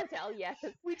at a hotel? Yes.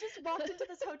 We just walked into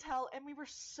this hotel and we were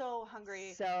so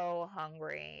hungry. So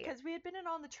hungry. Because we had been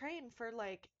on the train for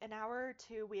like an hour or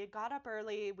two. We had got up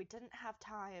early. We didn't have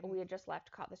time. We had just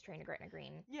left, caught this train to Gretna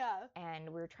Green, Yeah. and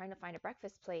we were trying to find a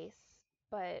breakfast place,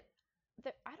 but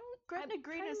Gretna I'm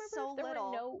Green trying to is remember so if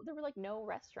little. there were like no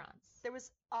restaurants. There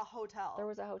was a hotel. There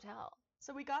was a hotel.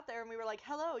 So we got there and we were like,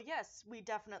 hello, yes, we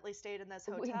definitely stayed in this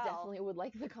hotel. We definitely would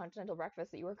like the continental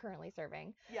breakfast that you were currently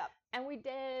serving. Yep. And we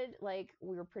did, like,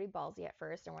 we were pretty ballsy at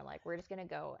first, and we're like, we're just gonna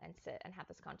go and sit and have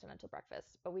this continental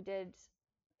breakfast. But we did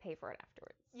pay for it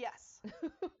afterwards. Yes.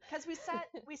 Because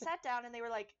we sat down and they were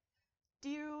like,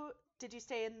 did you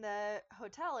stay in the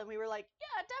hotel? And we were like,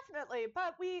 yeah, definitely,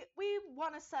 but we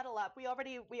want to settle up. We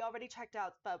already checked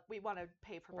out, but we want to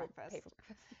pay for We'll breakfast. Pay for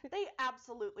breakfast. They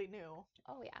absolutely knew.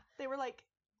 Oh yeah. They were like,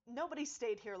 nobody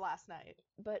stayed here last night.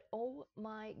 But oh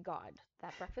my god,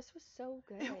 that breakfast was so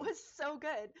good. It was so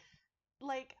good.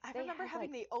 Like, I They remember had,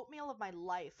 having like- the oatmeal of my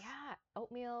life. Yeah,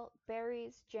 oatmeal,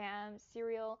 berries, jam,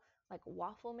 cereal, like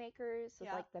waffle makers with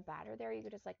Yeah. like the batter there. You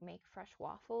could just like make fresh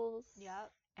waffles. Yeah.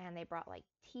 And they brought like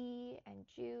tea and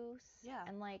juice. Yeah.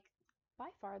 And like by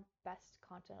far best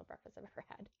continental breakfast I've ever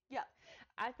had. Yeah.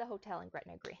 At the hotel in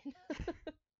Gretna Green.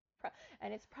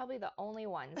 And it's probably the only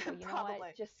one. So you know Probably.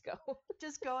 what? Just go.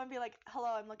 Just go and be like, hello,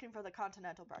 I'm looking for the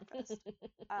continental breakfast.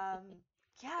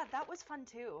 Yeah, that was fun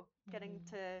too, getting Mhm.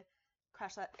 to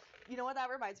crash that. You know what that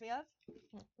reminds me of?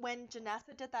 What? When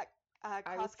Janessa did that I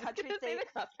was cross country gonna say thing. the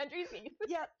cross country skiing.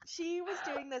 Yeah, she was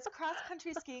doing this cross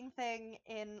country skiing thing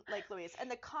in Lake Louise. And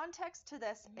the context to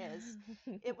this is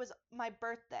it was my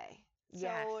birthday. So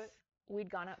Yes. We'd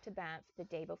gone out to Banff the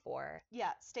day before.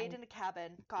 yeah, stayed And- in a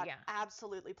cabin, got yeah.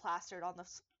 absolutely plastered on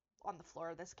the floor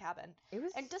of this cabin, It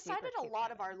was and super decided a cute lot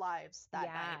of cabin. our lives that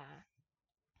yeah.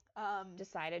 night.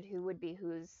 Decided who would be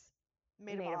whose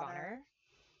Maid of honor.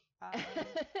 Um,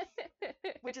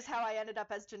 which is how I ended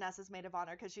up as Janessa's maid of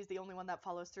honor, because she's the only one that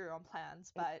follows through on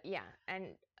plans. But yeah,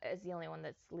 and is the only one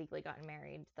that's legally gotten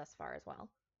married thus far as well.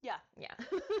 yeah, Yeah.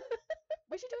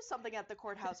 we should do something at the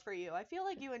courthouse for you. I feel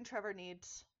like you and Trevor need.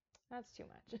 That's too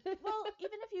much. Well,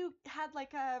 even if you had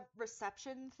like a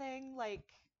reception thing, like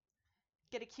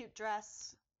get a cute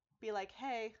dress, be like,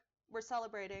 hey, we're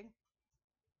celebrating.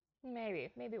 maybe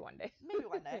one day. Maybe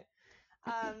one day.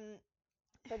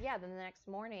 But yeah, then the next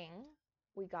morning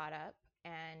we got up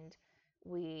and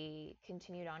we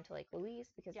continued on to Lake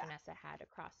Louise because Yeah. Vanessa had a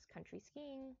cross country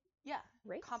skiing Yeah,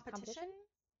 race competition,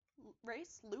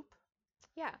 race, loop,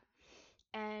 Yeah.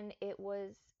 And it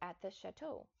was at the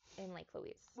chateau in Lake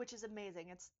Louise. which is amazing.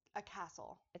 It's a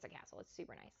castle. It's a castle. It's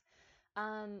super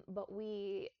nice. But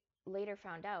we later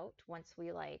found out once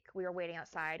we were waiting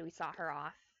outside, we saw her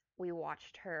off. We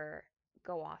watched her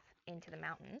go off into the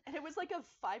mountain. And it was like a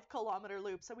 5 kilometer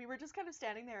loop. So we were just kind of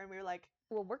standing there and we were like,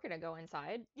 Well, we're gonna go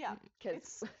inside. yeah, Because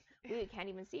it's we can't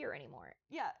even see her anymore.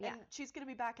 Yeah, Yeah. and she's gonna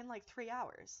be back in like 3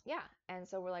 hours. Yeah, and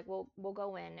so we're like, we'll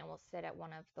go in and we'll sit at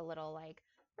one of the little like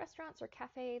restaurants or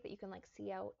cafe that you can like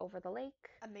see out over the lake.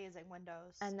 Amazing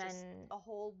windows. And just then- a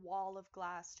whole wall of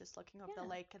glass just looking over the Yeah.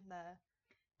 lake and the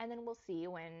And then we'll see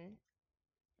when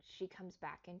she comes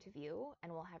back into view,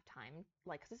 and we'll have time,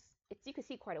 like, 'cause it's you can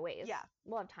see quite a ways. Yeah.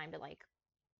 We'll have time to like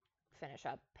finish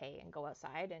up, pay, and go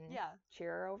outside and yeah.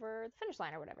 cheer her over the finish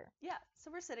line or whatever. Yeah.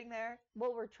 So we're sitting there.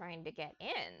 Well, we're trying to get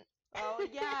in. Oh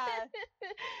yeah.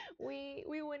 we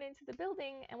went into the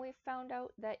building and we found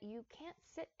out that you can't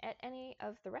sit at any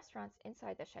of the restaurants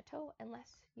inside the chateau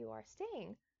unless you are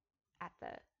staying at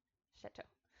the chateau,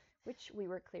 which we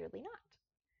were clearly not.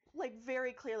 Like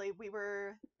very clearly we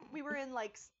were in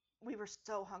like we were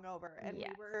so hungover and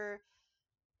Yes. we were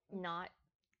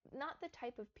Not the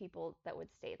type of people that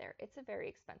would stay there. It's a very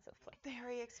expensive place.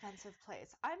 very expensive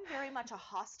place. I'm very much a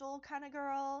hostel kind of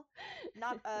girl,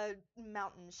 not a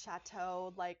mountain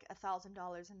chateau like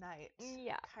 $1,000 a night.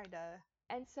 Yeah. Kind of.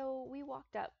 And so we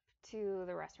walked up to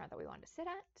the restaurant that we wanted to sit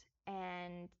at,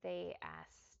 and they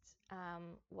asked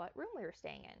what room we were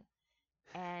staying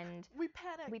in. And We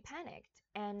panicked. we panicked.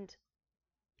 And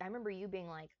I remember you being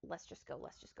like, let's just go.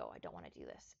 I don't want to do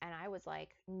this. And I was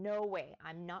like, no way.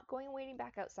 I'm not going and waiting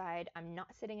back outside. I'm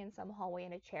not sitting in some hallway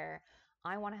in a chair.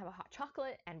 I want to have a hot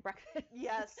chocolate and breakfast.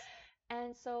 Yes.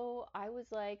 And so I was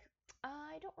like,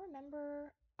 I don't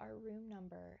remember our room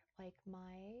number. Like,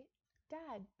 my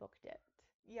dad booked it.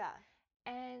 Yeah.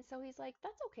 And so he's like,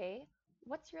 that's okay.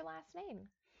 What's your last name?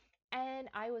 And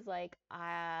I was like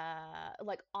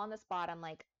on the spot, I'm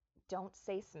like, don't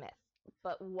say Smith.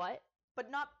 But what? But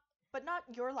not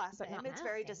your last But name. not It's my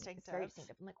very last name. distinctive. It's very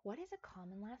distinctive. I'm like, what is a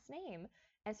common last name?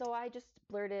 And so I just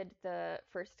blurted the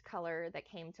first color that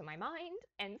came to my mind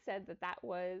and said that that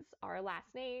was our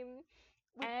last name.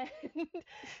 We- And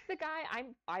the guy,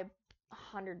 I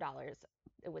 $100.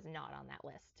 It was not on that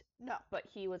list. No. But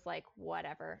he was like,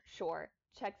 whatever, sure.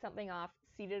 Check something off,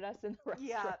 seated us in the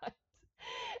Yeah. restaurant.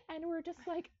 And we're just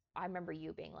like, I remember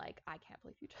you being like, I can't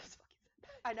believe you just fucking said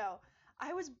that. I know.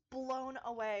 I was blown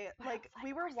away. But I Like was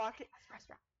we were we're sitting walking at this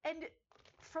restaurant. and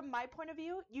from my point of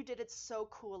view, you did it so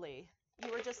coolly.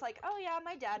 You were just like, "Oh yeah,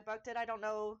 my dad booked it. I don't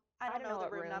know don't know the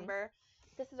what room room." number."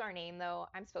 This is our name, though.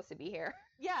 I'm supposed to be here.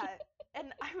 Yeah.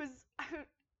 And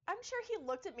I'm sure he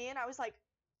looked at me and I was like,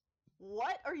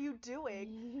 "What are you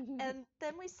doing?" And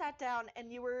then we sat down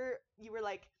and you were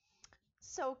like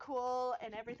so cool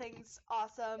and everything's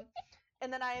awesome.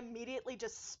 And then I immediately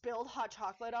just spilled hot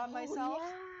chocolate on myself.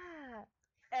 Yeah.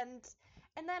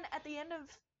 And then at the end of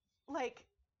like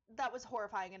that was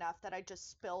horrifying enough that I just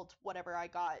spilled whatever I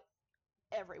got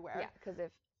everywhere. Yeah, because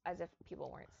as if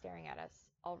people weren't staring at us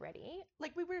already.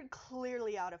 Like we were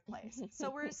clearly out of place. So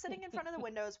we're sitting in front of the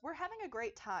windows. We're having a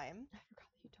great time. I forgot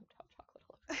that you dumped hot chocolate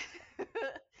all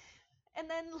over. And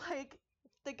then like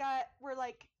we're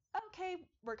like, okay,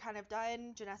 we're kind of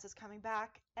done. Janessa's coming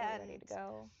back We're and ready to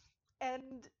go.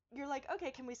 and you're like,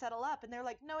 okay, can we settle up? And they're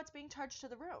like, no, it's being charged to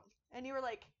the room. And you were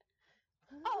like,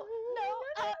 oh no.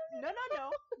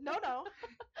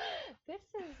 This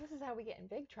is how we get in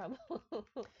big trouble.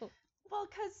 Well,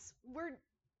 because what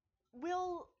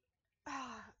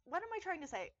am I trying to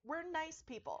say? We're nice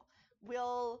people.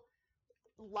 We'll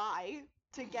lie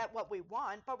to get what we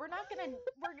want, but we're not gonna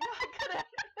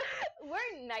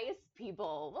We're nice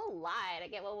people. We'll lie to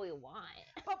get what we want.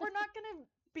 but we're not gonna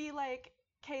be like,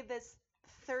 okay, this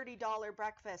 $30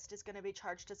 breakfast is gonna be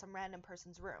charged to some random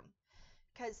person's room.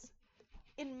 Because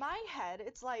in my head,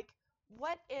 it's like,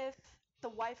 what if the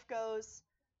wife goes,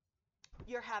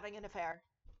 you're having an affair.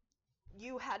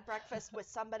 You had breakfast with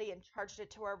somebody and charged it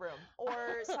to our room.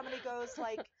 Or somebody goes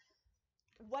like,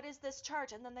 what is this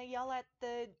charge? And then they yell at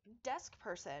the desk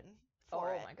person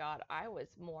for it. Oh my god, I was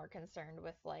more concerned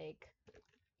with like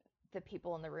the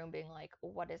people in the room being like,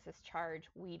 what is this charge?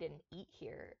 We didn't eat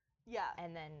here. Yeah.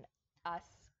 And then us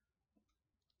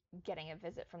getting a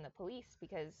visit from the police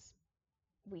because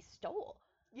we stole.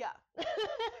 Yeah.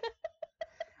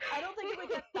 I don't think it would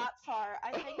get that far.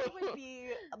 I think it would be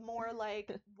more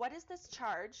like, what is this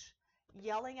charge?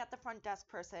 Yelling at the front desk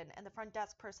person, and the front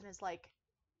desk person is like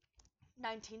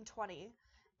 1920,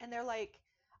 and they're like,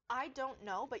 I don't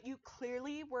know, but you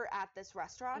clearly were at this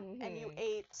restaurant and you Mhm.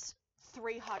 ate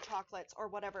 3 hot chocolates or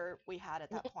whatever we had at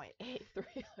that point. Ate 3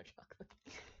 hot chocolates.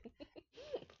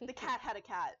 The cat had a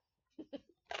cat.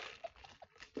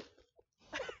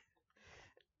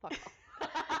 Fuck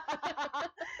off.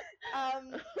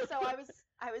 So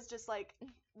I was just like,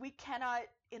 we cannot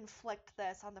inflict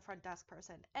this on the front desk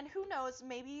person. And who knows,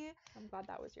 maybe I'm glad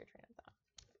that was your train of thought.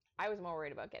 I was more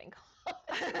worried about getting caught.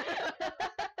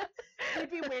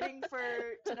 we'd be waiting for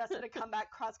Janessa to come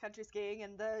back cross country skiing,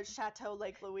 and the Chateau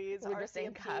Lake Louise We're just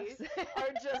in RCMP cuffs.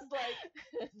 are just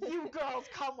like, you girls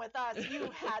come with us. You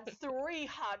had 3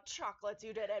 hot chocolates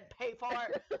you didn't pay for.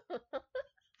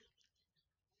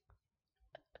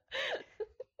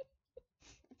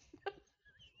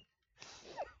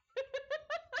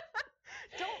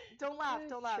 Don't laugh.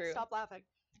 It's Don't laugh. true. Stop laughing.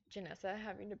 Janessa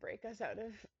having to break us out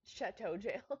of Chateau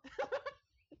jail. Chateau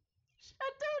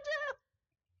jail.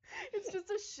 It's just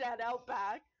a shed out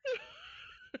back.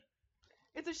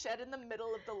 It's a shed in the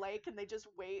middle of the lake, and they just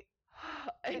wait.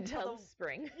 Until the-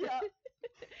 spring. Yeah.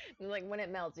 And, like, when it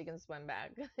melts, you can swim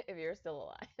back if you're still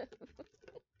alive.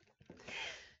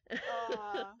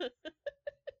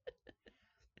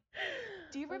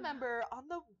 Do you remember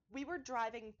we were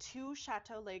driving to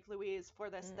Chateau Lake Louise for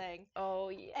this thing, Oh,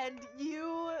 yeah. and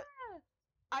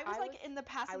I was like in the I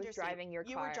passenger was seat. driving your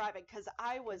You car. were driving because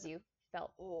I was. You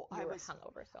felt Oh, you I were was.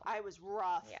 hungover still. I was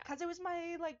rough Yeah. because it was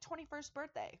my like 21st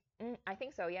birthday I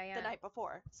think so. Yeah, yeah. the night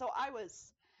before, so I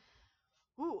was.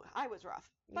 Ooh, I was rough.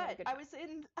 You had a But good I time.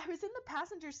 was in the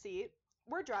passenger seat.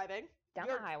 We're driving. Down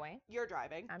you're- the highway. You're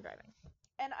driving. I'm driving.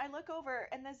 And I look over,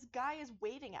 and this guy is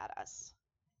waving at us.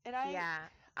 And I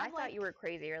I I'm thought like- you were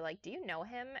crazy. You're like, do you know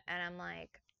him? And I'm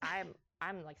like,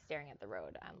 I'm like staring at the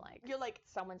road. I'm like, you're like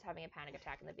someone's having a panic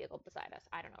attack in the vehicle beside us.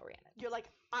 I don't know, Rhiannon. you're like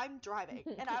I'm driving,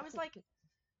 and I was like,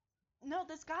 no,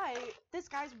 this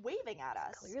guy's waving at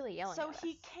us. Clearly yelling So at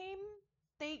he us. came.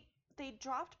 They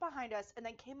dropped behind us and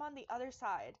then came on the other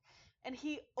side, and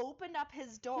he opened up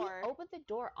his door. He opened the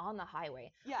door on the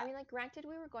highway. Yeah, I mean, like, granted,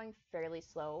 we were going fairly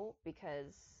slow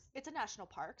because, it's a national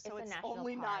park, so it's a it's national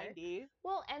only park. 90.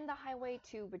 well, and the highway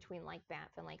too between like Banff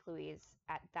and Lake Louise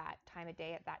at that time of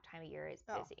day, at that time of year is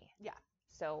Oh, busy. yeah.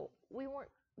 So we weren't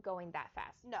going that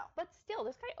fast. No, But still,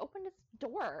 this guy opened his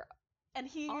door and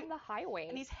on the highway.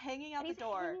 he's hanging out and the he's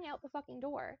door, hanging out the fucking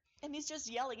door. and he's just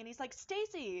yelling, and he's like,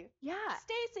 Stacy, Yeah.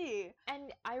 Stacy,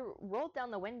 And I rolled down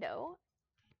the window.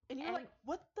 and you're And like,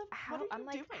 what How are you I'm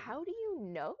like, doing? how do you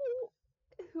know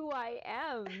who I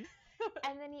am?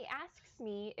 And then he asks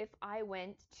me if I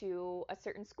went to a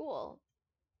certain school,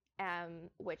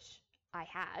 which I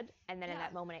had. And then in Yeah.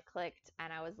 that moment it clicked,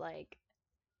 and I was like,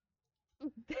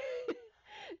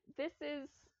 this is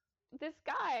this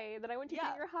guy that I went to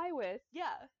Yeah. junior high with,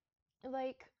 Yeah,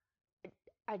 like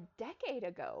a decade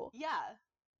ago. yeah.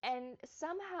 And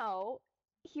somehow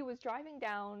he was driving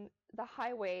down the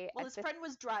highway. Well, at his the friend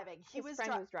was driving. his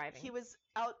friend was driving. He was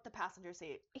out the passenger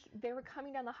seat. They were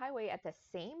coming down the highway at the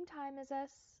same time as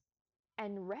us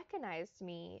and recognized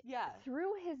me Yeah,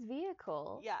 through his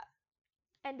vehicle yeah.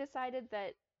 and decided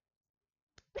that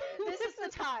This is the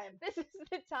time, this is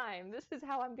the time. This is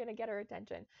how I'm going to get her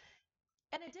attention.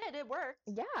 and it did. It worked.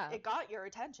 Yeah. It got your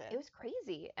attention. It was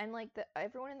crazy. And like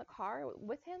everyone in the car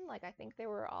with him, like I think they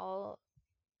were all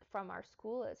from our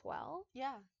school as well.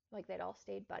 Yeah. Like they'd all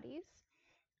stayed buddies.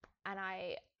 And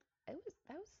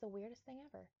that was the weirdest thing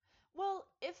ever. Well,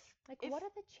 Like, If- what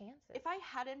are the chances? if I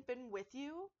hadn't been with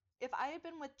you, if I had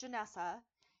been with Janessa,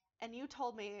 and you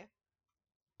told me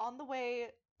on the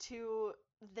way to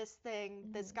this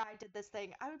thing, this Mhm. guy did this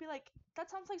thing, I would be like, that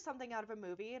sounds like something out of a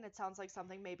movie, and it sounds like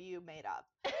something maybe you made up.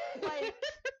 Like, it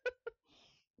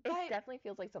but- definitely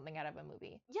feels like something out of a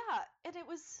movie. yeah, and it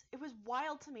was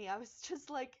wild to me. I was just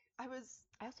like, I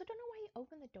also don't know why he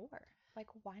opened the door. Like,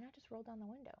 why not just roll down the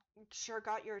window? sure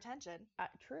got your attention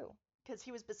True. because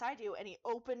he was beside you, and he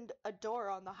opened a door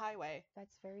on the highway,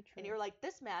 That's very true. and you were like,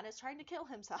 this man is trying to kill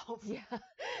himself. yeah.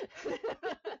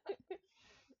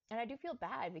 And I do feel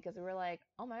bad because we were like,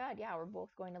 oh my God, yeah, we're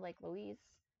both going to Lake Louise.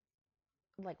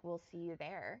 Like, we'll see you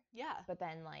there. Yeah, But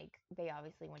then, like, they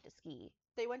obviously went to ski,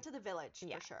 they went to the village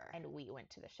Yeah, for sure. and we went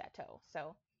to the chateau.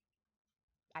 So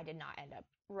I did not end up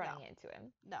running into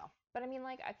him. No, But I mean,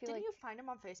 like, I feel didn't like you find him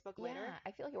on Facebook later? Yeah,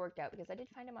 I feel like it worked out because I did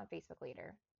find him on Facebook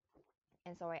later.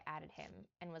 And so I added him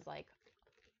and was like,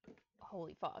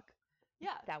 holy fuck,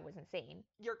 Yeah, that was insane.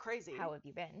 you're crazy. How have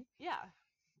you been? Yeah,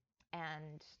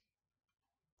 And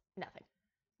nothing.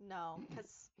 no,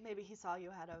 because maybe he saw you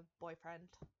had a boyfriend.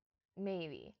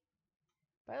 Maybe.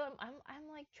 But I'm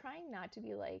like trying not to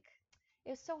be like, it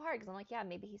was so hard because I'm like, yeah,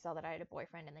 maybe he saw that I had a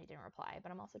boyfriend and they didn't reply.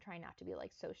 But I'm also trying not to be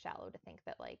like so shallow to think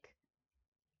that like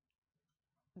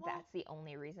Well- that's the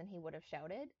only reason he would have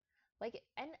shouted. Like,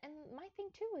 and my thing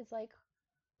too is like,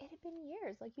 it had been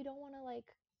years. Like, you don't want to like,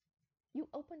 you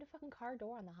opened a fucking car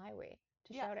door on the highway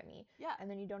to Yeah. shout at me, Yeah, and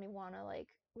then you don't even want to like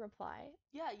reply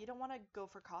yeah. You don't want to go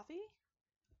for coffee.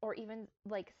 or even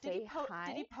like Did say he hi.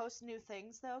 Did he post new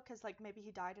things though? Because like maybe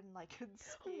he died in like a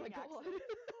skiing accident.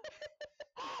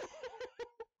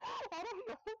 I don't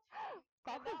know.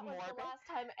 That Oh, does That was the morbid. last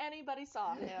time anybody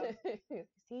saw him.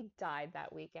 He died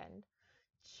that weekend.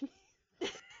 Gee.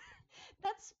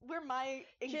 That's where my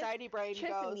anxiety brain Just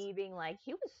goes. me being like,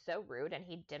 he was so rude and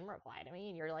he didn't reply to me,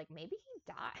 and you're like, maybe he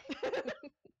died.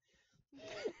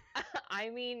 I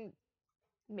mean,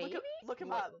 maybe. Look him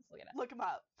Look- up. let's look it up. Look him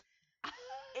up.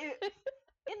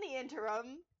 In the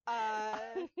interim,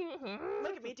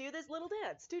 look at me do this little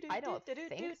dance. I don't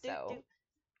think so.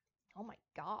 Oh my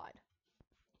god.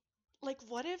 Like,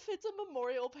 what if it's a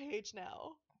memorial page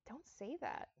now? Don't say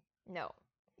that. No.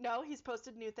 No, he's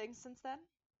posted new things since then.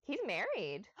 He's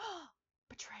married.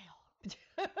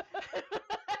 Betrayal.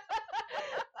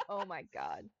 Oh my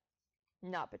god.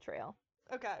 Not betrayal.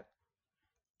 Okay.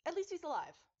 At least he's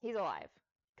alive. He's alive.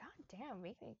 God damn,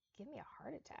 give me a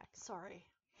heart attack. Sorry.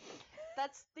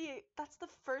 That's the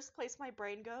first place my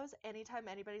brain goes anytime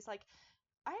anybody's like,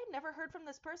 I had never heard from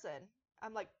this person.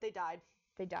 I'm like, they died.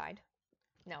 They died.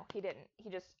 No, he didn't. He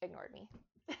just ignored me.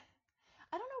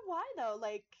 I don't know why though.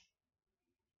 Like,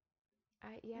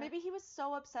 Yeah. maybe he was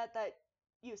so upset that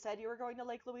you said you were going to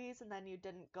Lake Louise and then you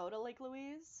didn't go to Lake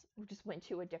Louise. We just went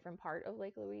to a different part of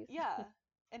Lake Louise. Yeah.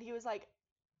 And he was like,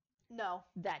 no.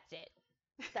 That's it.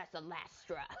 That's the last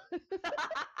straw.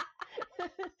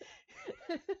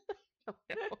 Oh,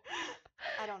 no.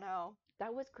 I don't know.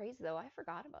 That was crazy though. I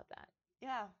forgot about that.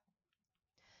 Yeah.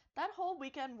 That whole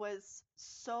weekend was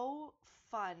so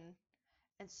fun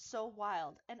and so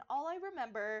wild. And all I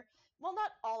remember, well,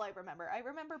 not all I remember. I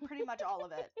remember pretty much all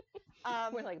of it.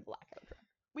 We're like blackout drunk.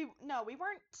 We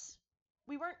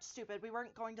weren't stupid. We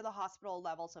weren't going to the hospital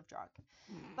levels of drunk.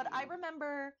 But I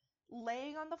remember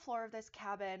laying on the floor of this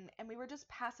cabin and we were just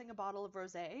passing a bottle of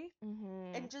rosé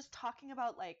Mm-hmm. and just talking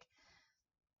about like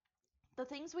the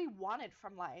things we wanted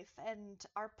from life and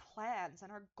our plans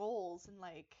and our goals and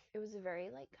like It was a very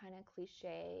like kind of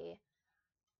cliche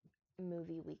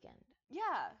movie weekend.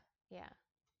 yeah. Yeah.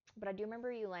 But I do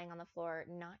remember you laying on the floor,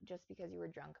 not just because you were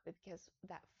drunk, but because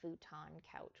that futon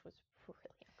couch was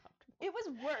really uncomfortable. It was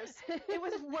worse. It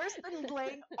was worse than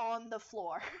laying on the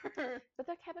floor. But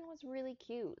that cabin was really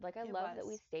cute. Like I It love that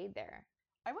we was. stayed there.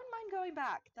 I wouldn't mind going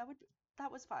back.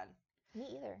 That was fun.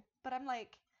 Me either. But I'm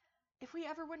like, if we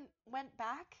ever went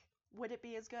back, would it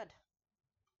be as good?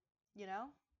 You know?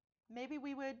 Maybe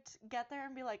we would get there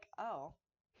and be like, oh,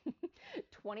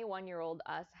 21-year-old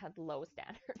us had low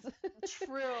standards.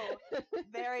 true.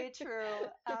 Very true.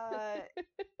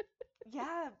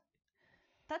 Yeah.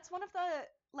 That's one of the,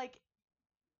 like,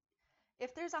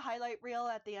 if there's a highlight reel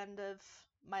at the end of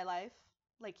my life,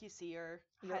 like you see your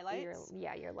highlights,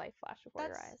 Your life flash before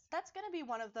your eyes. that's going to be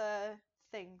one of the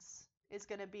things, is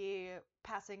going to be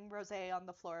passing rosé on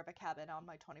the floor of a cabin on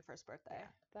my 21st birthday. Yeah,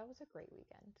 that was a great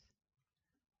weekend.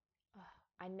 Ugh,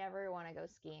 I never want to go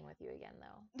skiing with you again,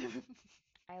 though.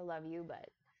 I love you, but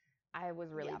I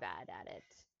was really Yeah. bad at it.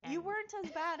 You and- weren't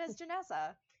as bad as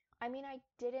Janessa, I mean, I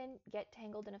didn't get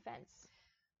tangled in a fence.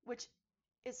 which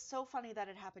is so funny that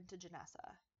it happened to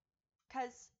Janessa.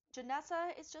 Because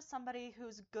Janessa is just somebody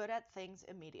who's good at things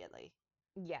immediately.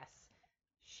 Yes.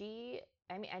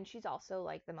 And she's also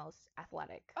like the most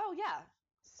athletic. Oh, yeah.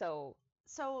 So,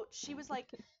 So she was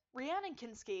like, Rhiannon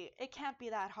can ski. It can't be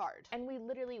that hard. and we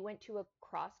literally went to a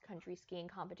cross-country skiing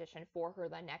competition for her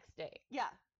the next day. Yeah.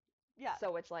 Yeah.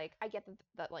 So it's like, I get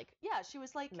that like Yeah, she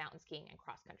was like, mountain skiing and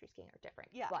cross-country skiing are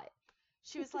different. Yeah. But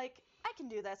she was like, I can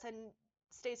do this. And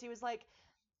Stacy was like,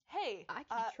 hey, I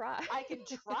can try. I can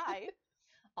try.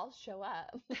 I'll show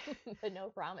up, but no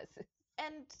promises.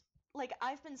 And like,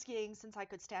 I've been skiing since I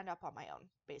could stand up on my own,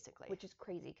 basically. Which is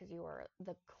crazy because you are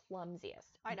the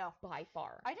clumsiest. I know. By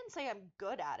far. I didn't say I'm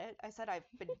good at it. I said I've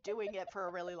been doing it for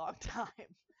a really long time.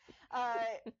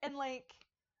 And like,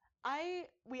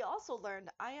 we also learned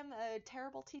I am a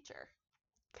terrible teacher.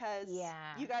 Because Yeah.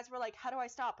 you guys were like, how do I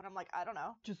stop? And I'm like, I don't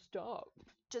know. Just stop.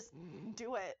 Just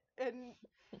do it.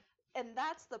 And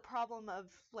that's the problem of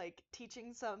like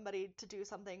teaching somebody to do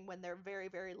something when they're very,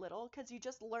 very little, because you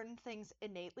just learn things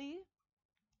innately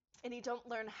and you don't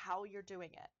learn how you're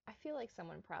doing it. I feel like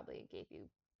someone probably gave you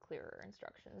clearer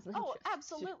instructions than Oh, just do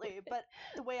absolutely. it. But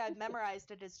the way I've memorized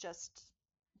it is just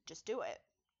do it.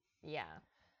 Yeah.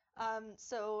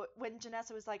 So when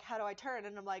Janessa was like, how do I turn?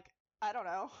 And I'm like, I don't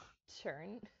know.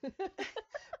 Turn.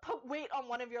 Put weight on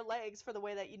one of your legs for the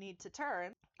way that you need to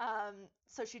turn.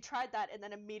 So she tried that and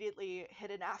then immediately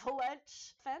hit an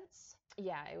avalanche fence.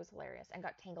 Yeah, it was hilarious and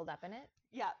got tangled up in it.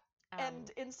 Yeah. And Um,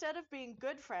 instead of being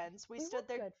good friends, we stood were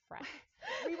there good friends.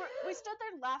 we stood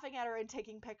there laughing at her and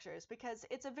taking pictures, because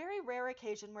it's a very rare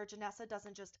occasion where Janessa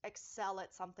doesn't just excel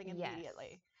at something Yes.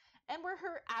 immediately. And we're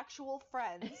her actual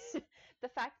friends. The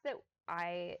fact that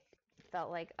I felt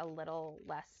like a little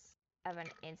less of an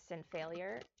instant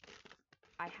failure,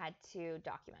 I had to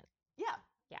document. Yeah.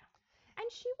 And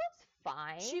she was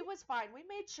fine. She was fine. We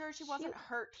made sure she wasn't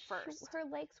hurt first. Her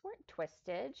legs weren't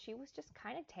twisted. She was just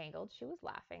kind of tangled. She was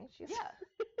laughing. Yeah.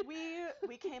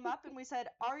 We came up and we said,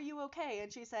 "Are you okay?"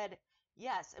 And she said,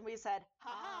 "Yes." And we said,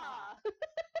 "Ha ha."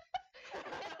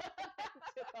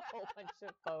 Took a whole bunch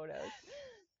of photos.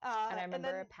 And I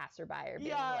remember then, a passerby being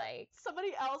yeah, like,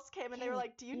 somebody else came and they were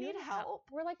like, "Do you need help?"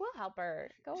 We're like, we'll help her.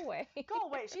 Go away. Go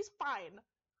away. She's fine.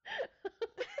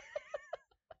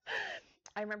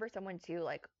 I remember someone too,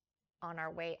 like on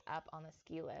our way up on the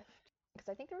ski lift, because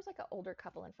I think there was like an older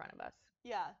couple in front of us.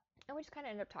 Yeah. And we just kind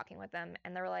of ended up talking with them,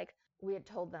 and they were like, we had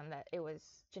told them that it was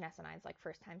Janessa and I's like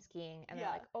first time skiing, and they're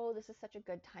Yeah. like, oh, this is such a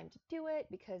good time to do it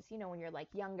because, you know, when you're like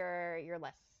younger, you're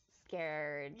less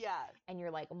scared, Yeah. and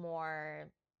you're like more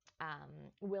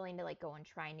willing to like go and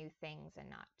try new things and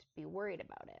not be worried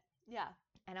about it. Yeah.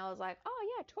 And I was like, oh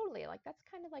yeah, totally. Like that's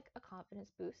kind of like a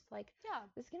confidence boost. Like Yeah.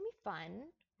 this is gonna be fun.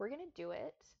 We're gonna do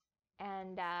it.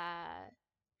 And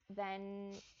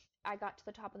then I got to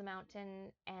the top of the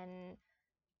mountain and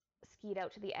skied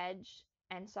out to the edge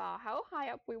and saw how high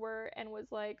up we were and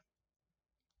was like,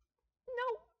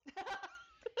 no,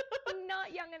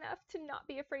 not young enough to not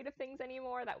be afraid of things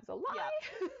anymore. That was a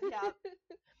lie. Yeah.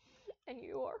 And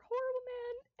you are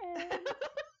horrible, man.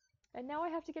 And now I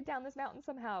have to get down this mountain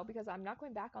somehow because I'm not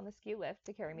going back on the ski lift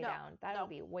to carry me No, down. That no. would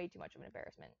be way too much of an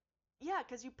embarrassment. Yeah,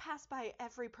 because you pass by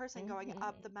every person going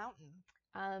up the mountain.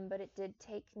 But it did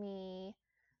take me.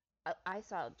 I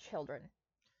saw children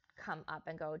come up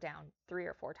and go down 3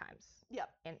 or 4 times. Yep.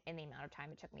 In the amount of time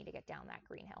it took me to get down that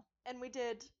green hill. And we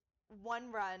did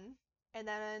one run, and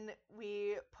then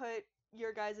we put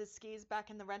your guys' skis back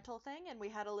in the rental thing, and we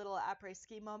had a little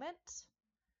après-ski moment.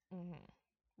 Mm-hmm.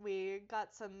 We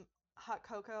got some hot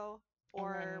cocoa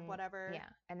or then, whatever. Yeah.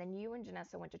 And then you and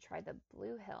Janessa went to try the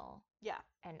Blue Hill. Yeah.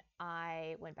 And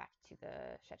I went back to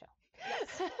the chateau.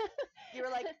 Yes. You were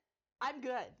like, I'm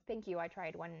good. Thank you. I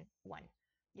tried one.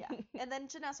 Yeah. And then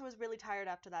Janessa was really tired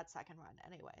after that second run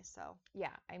anyway, so.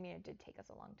 Yeah. I mean, it did take us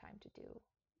a long time to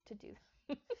do.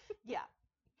 Yeah.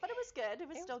 But it was good. It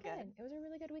was still good. It was a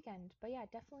really good weekend. But yeah,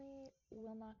 definitely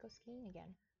will not go skiing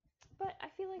again. But I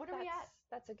feel like What are we at?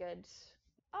 That's a good.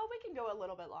 Oh, we can go a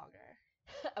little bit longer.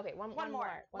 Okay, one One more.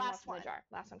 more. One more Last from one. the jar.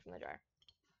 Last one from the jar.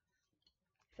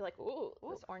 I feel like, ooh,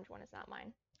 this orange one is not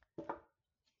mine.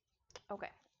 Okay,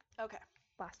 Okay.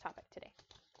 last topic today.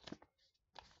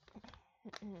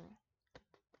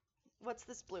 What's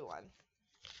this blue one?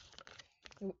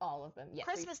 All of them. Yes.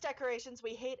 Christmas decorations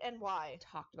we hate and why. We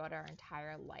talked about our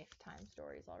entire lifetime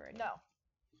stories already. No.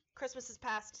 Christmas is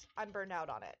past. I'm burned out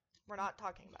on it. We're not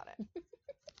talking about it.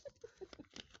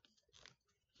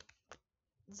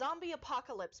 Zombie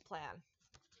apocalypse plan.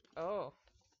 Oh.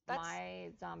 That's- My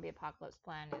zombie apocalypse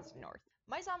plan is north.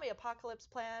 My zombie apocalypse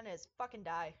plan is fucking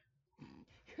die.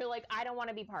 You're like, I don't want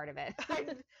to be part of it.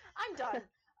 I'm done.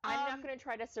 I'm not going to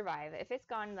try to survive. If it's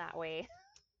gone that way.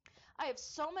 I have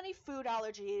so many food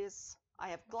allergies. I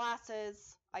have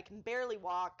glasses. I can barely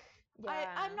walk. Yeah.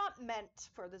 I'm not meant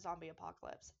for the zombie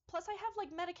apocalypse. Plus, I have like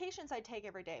medications I take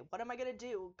every day. What am I gonna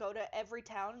do? Go to every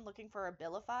town looking for a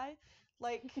Abilify?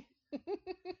 Like,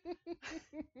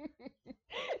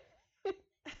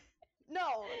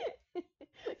 no.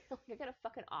 You're going to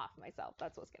fucking off myself.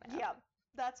 That's what's going to Yeah, happen.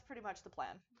 that's pretty much the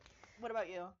plan. What about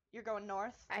you? You're going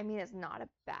north? I mean, it's not a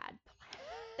bad plan.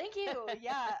 Thank you.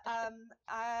 Yeah.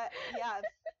 Yeah.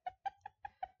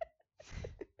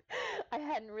 I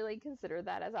hadn't really considered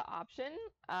that as an option.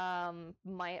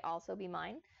 Might also be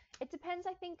mine. It depends,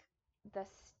 I think, the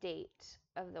state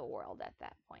of the world at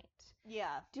that point.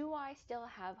 Yeah. Do I still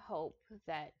have hope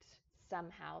that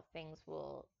somehow things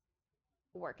will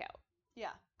work out?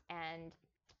 Yeah. And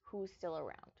who's still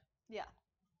around? Yeah.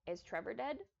 Is Trevor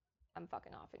dead? I'm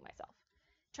fucking offing myself.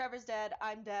 Trevor's dead.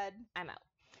 I'm dead. I'm out.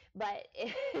 But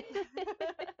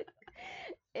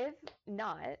if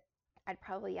not,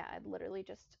 I'd literally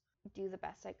just do the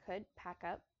best I could, pack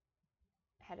up,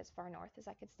 head as far north as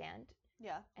I could stand,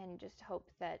 Yeah. and just hope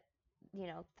that, you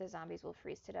know, the zombies will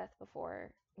freeze to death before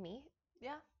me.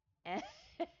 Yeah. And,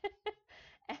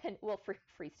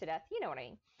 freeze to death, you know what I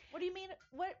mean. What do you mean?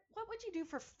 What would you do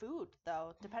for food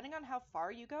though? Depending on how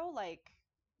far you go, like.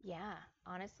 Yeah,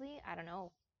 honestly, I don't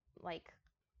know. Like,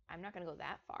 I'm not gonna go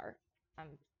that far. I'm,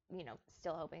 you know,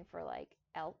 still hoping for like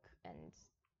elk and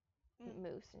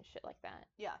moose and shit like that.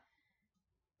 Yeah.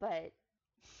 But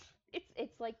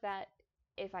it's like that.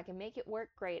 If I can make it work,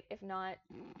 great. If not,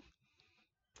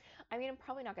 I mean, I'm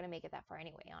probably not gonna make it that far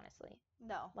anyway, honestly.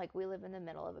 No. Like, we live in the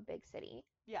middle of a big city.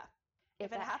 Yeah. If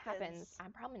it that happens,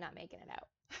 I'm probably not making it out.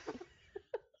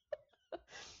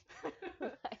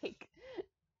 Like,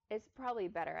 it's probably a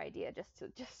better idea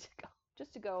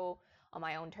just to go on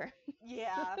my own terms.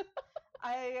 Yeah.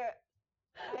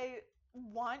 I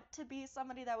want to be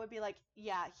somebody that would be like,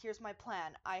 yeah, here's my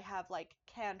plan. I have like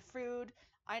canned food.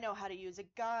 I know how to use a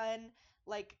gun,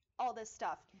 like all this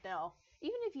stuff. No.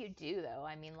 Even if you do, though,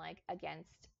 I mean, like,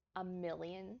 against a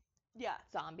million Yeah.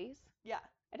 zombies, Yeah.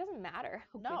 it doesn't matter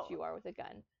how No. good you are with a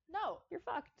gun. No. You're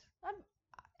fucked.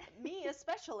 Me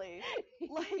especially.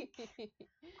 Like,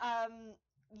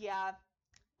 yeah.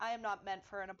 I am not meant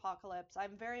for an apocalypse.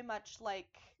 I'm very much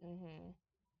like hmm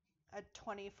a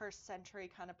 21st century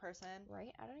kind of person.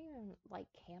 Right? I don't even like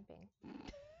camping.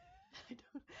 I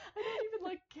don't even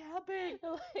like camping.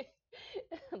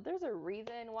 Like, there's a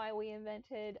reason why we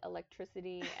invented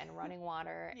electricity and running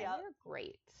water, Yeah. and they're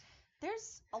great.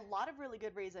 There's a lot of really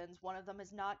good reasons. One of them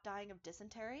is not dying of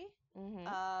dysentery. hmm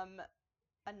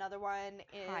Another one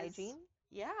is Hygiene.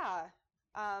 Yeah.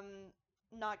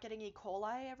 Not getting E.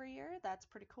 coli every year. That's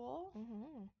pretty cool.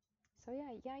 So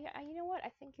yeah. You know what? I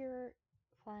think your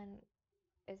plan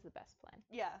is the best plan.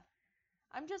 Yeah.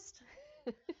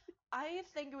 I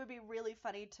think it would be really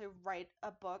funny to write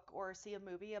a book or see a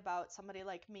movie about somebody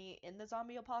like me in the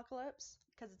zombie apocalypse.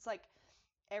 Because it's like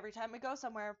every time we go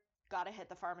somewhere, gotta hit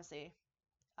the pharmacy.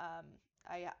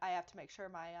 I have to make sure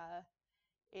my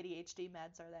ADHD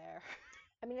meds are there.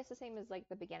 I mean, it's the same as like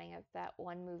the beginning of that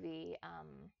one movie. My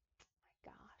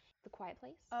gosh, The Quiet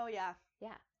Place. Oh yeah.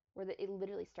 Yeah, where it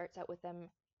literally starts out with them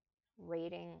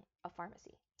raiding a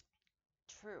pharmacy.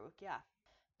 True, yeah.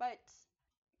 But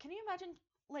can you imagine,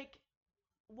 like,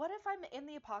 what if I'm in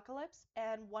the apocalypse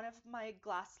and one of my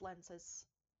glass lenses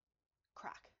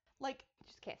crack? Like, You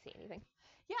just can't see anything.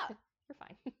 yeah, You're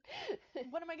fine.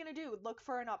 what am I gonna do? Look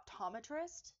for an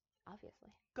optometrist? Obviously.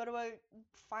 Go to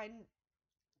find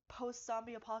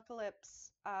post-zombie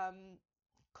apocalypse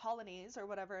colonies or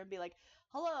whatever and be like,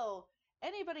 hello,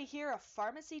 anybody here a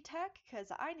pharmacy tech? Because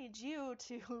I need you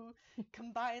to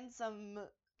combine some,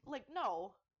 like,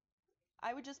 no.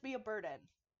 I would just be a burden.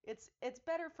 It's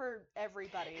better for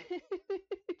everybody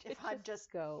if I'm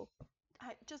just go.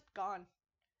 just gone.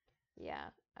 Yeah,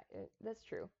 that's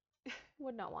true.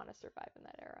 Would not want to survive in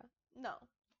that era. No.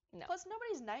 No. Plus,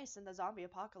 nobody's nice in the zombie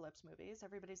apocalypse movies.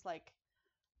 Everybody's like,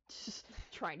 Just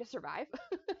trying to survive.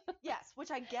 yes, which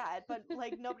I get, but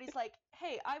like nobody's like,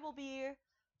 hey, I will be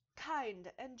kind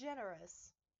and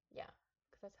generous. Yeah,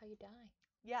 because that's how you die.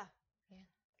 Yeah. Yeah.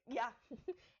 Yeah.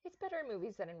 It's better in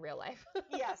movies than in real life.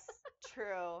 Yes,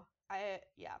 true.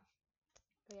 Yeah.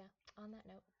 But yeah, on that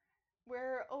note.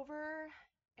 We're over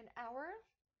an hour,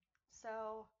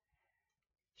 so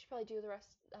Should probably do the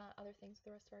rest, other things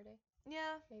the rest of our day.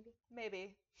 yeah, Maybe.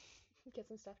 maybe. Get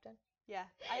some stuff done. Yeah,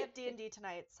 I have D&D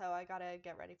tonight, so I gotta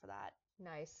get ready for that.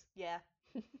 Nice. Yeah.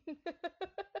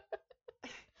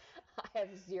 I have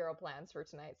zero plans for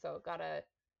tonight, so gotta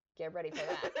get ready for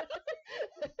that.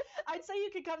 I'd say you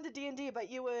could come to D&D, but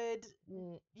you would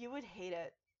hate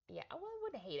it. Yeah, well, I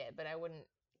wouldn't hate it, but I wouldn't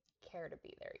care to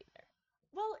be there either.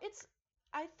 Well,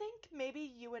 I think maybe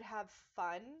you would have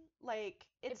fun. Like,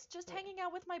 it's just yeah. hanging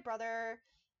out with my brother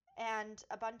and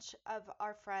a bunch of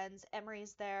our friends.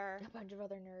 Emery's there. A bunch of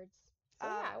other nerds. So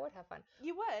yeah, I would have fun.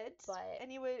 You would, But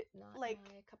and you would, Not like,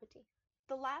 my cup of tea.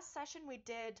 the last session we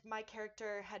did, my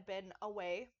character had been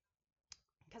away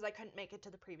because I couldn't make it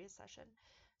to the previous session.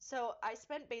 So I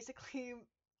spent basically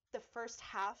the first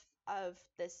half of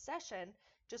this session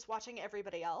just watching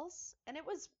everybody else, and it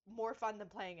was more fun than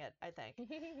playing it, I think.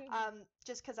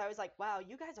 Just because I was like, wow,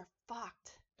 you guys are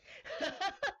fucked.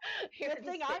 You're Good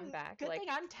thing just sitting I'm back, good like, thing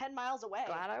I'm 10 miles away.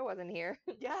 glad I wasn't here.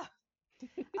 Yeah.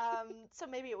 So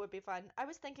maybe it would be fun. I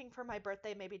was thinking for my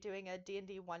birthday maybe doing a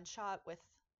D&D one shot with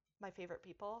my favorite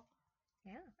people.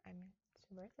 Yeah, I mean, it's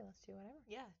your birthday. Let's do whatever.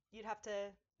 Yeah, you'd have to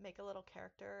make a little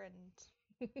character,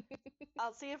 and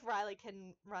I'll see if Riley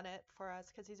can run it for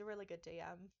us because he's a really good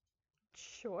DM.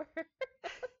 Sure.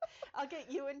 I'll get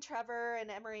you and Trevor and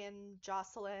Emery and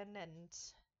Jocelyn, and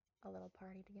A little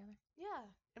party together. yeah,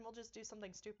 and we'll just do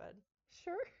something stupid.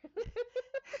 Sure.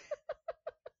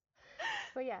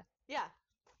 But yeah. Yeah.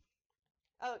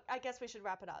 Oh, I guess we should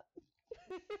wrap it up.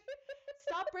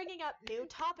 Stop bringing up new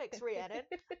topics, Rhiannon.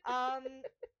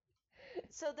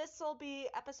 So this will be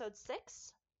episode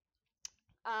 6.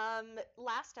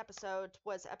 Last episode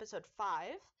was episode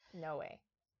 5. No way.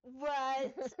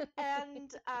 What?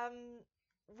 And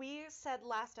we said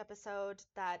last episode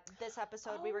that this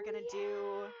episode we were gonna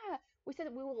do. Yeah. We said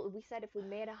we said if we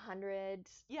made 100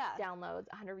 Yeah. downloads,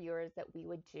 100 viewers, that we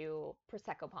would do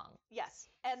Prosecco Pong, Yes.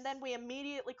 And then we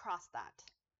immediately crossed that.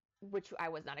 which I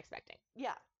was not expecting.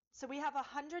 Yeah. So we have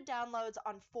 100 downloads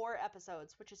on 4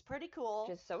 episodes, which is pretty cool.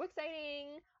 Which is so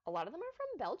exciting. A lot of them are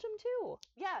from Belgium too.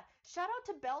 Yeah, shout out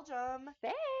to Belgium.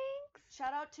 Thanks.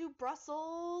 Shout out to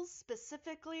Brussels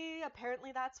specifically.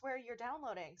 Apparently that's where you're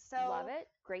downloading. So Love it.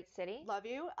 Great city. Love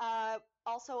you.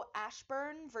 Also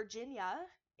Ashburn, Virginia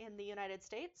in the United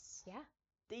States. Yeah.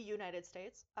 The United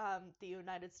States. The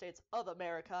United States of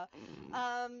America.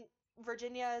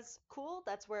 Virginia is cool.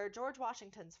 That's where George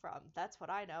Washington's from. That's what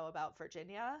I know about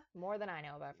Virginia. More than I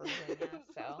know about Virginia.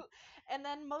 So And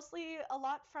then mostly a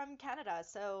lot from Canada.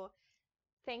 So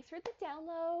thanks for the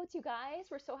downloads, you guys.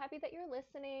 We're so happy that you're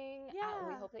listening. We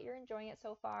Yeah. hope that you're enjoying it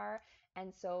so far.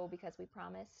 And so, because we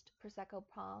promised Prosecco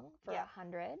Pong for Yeah.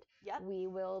 100, Yep. we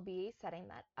will be setting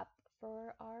that up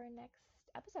for our next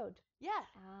episode. yeah.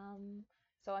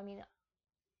 So, I mean,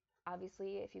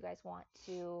 obviously, if you guys want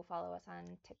to follow us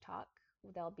on TikTok,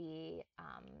 there'll be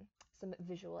some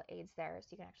visual aids there so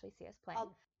you can actually see us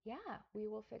playing. Yeah, we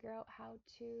will figure out how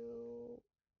to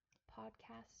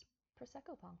podcast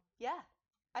Prosecco Pong. Yeah.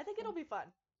 I think it'll be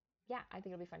fun. Yeah, I think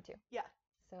it'll be fun too. Yeah.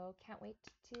 So can't wait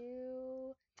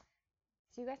to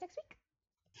see you guys next week.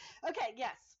 Okay,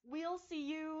 yes. We'll see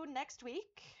you next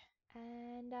week.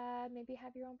 And maybe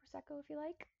have your own Prosecco if you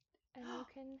like. And you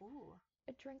can Ooh.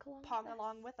 drink along Pong with us.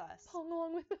 along with us. Pong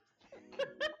along with us.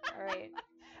 All right.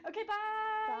 Okay, bye.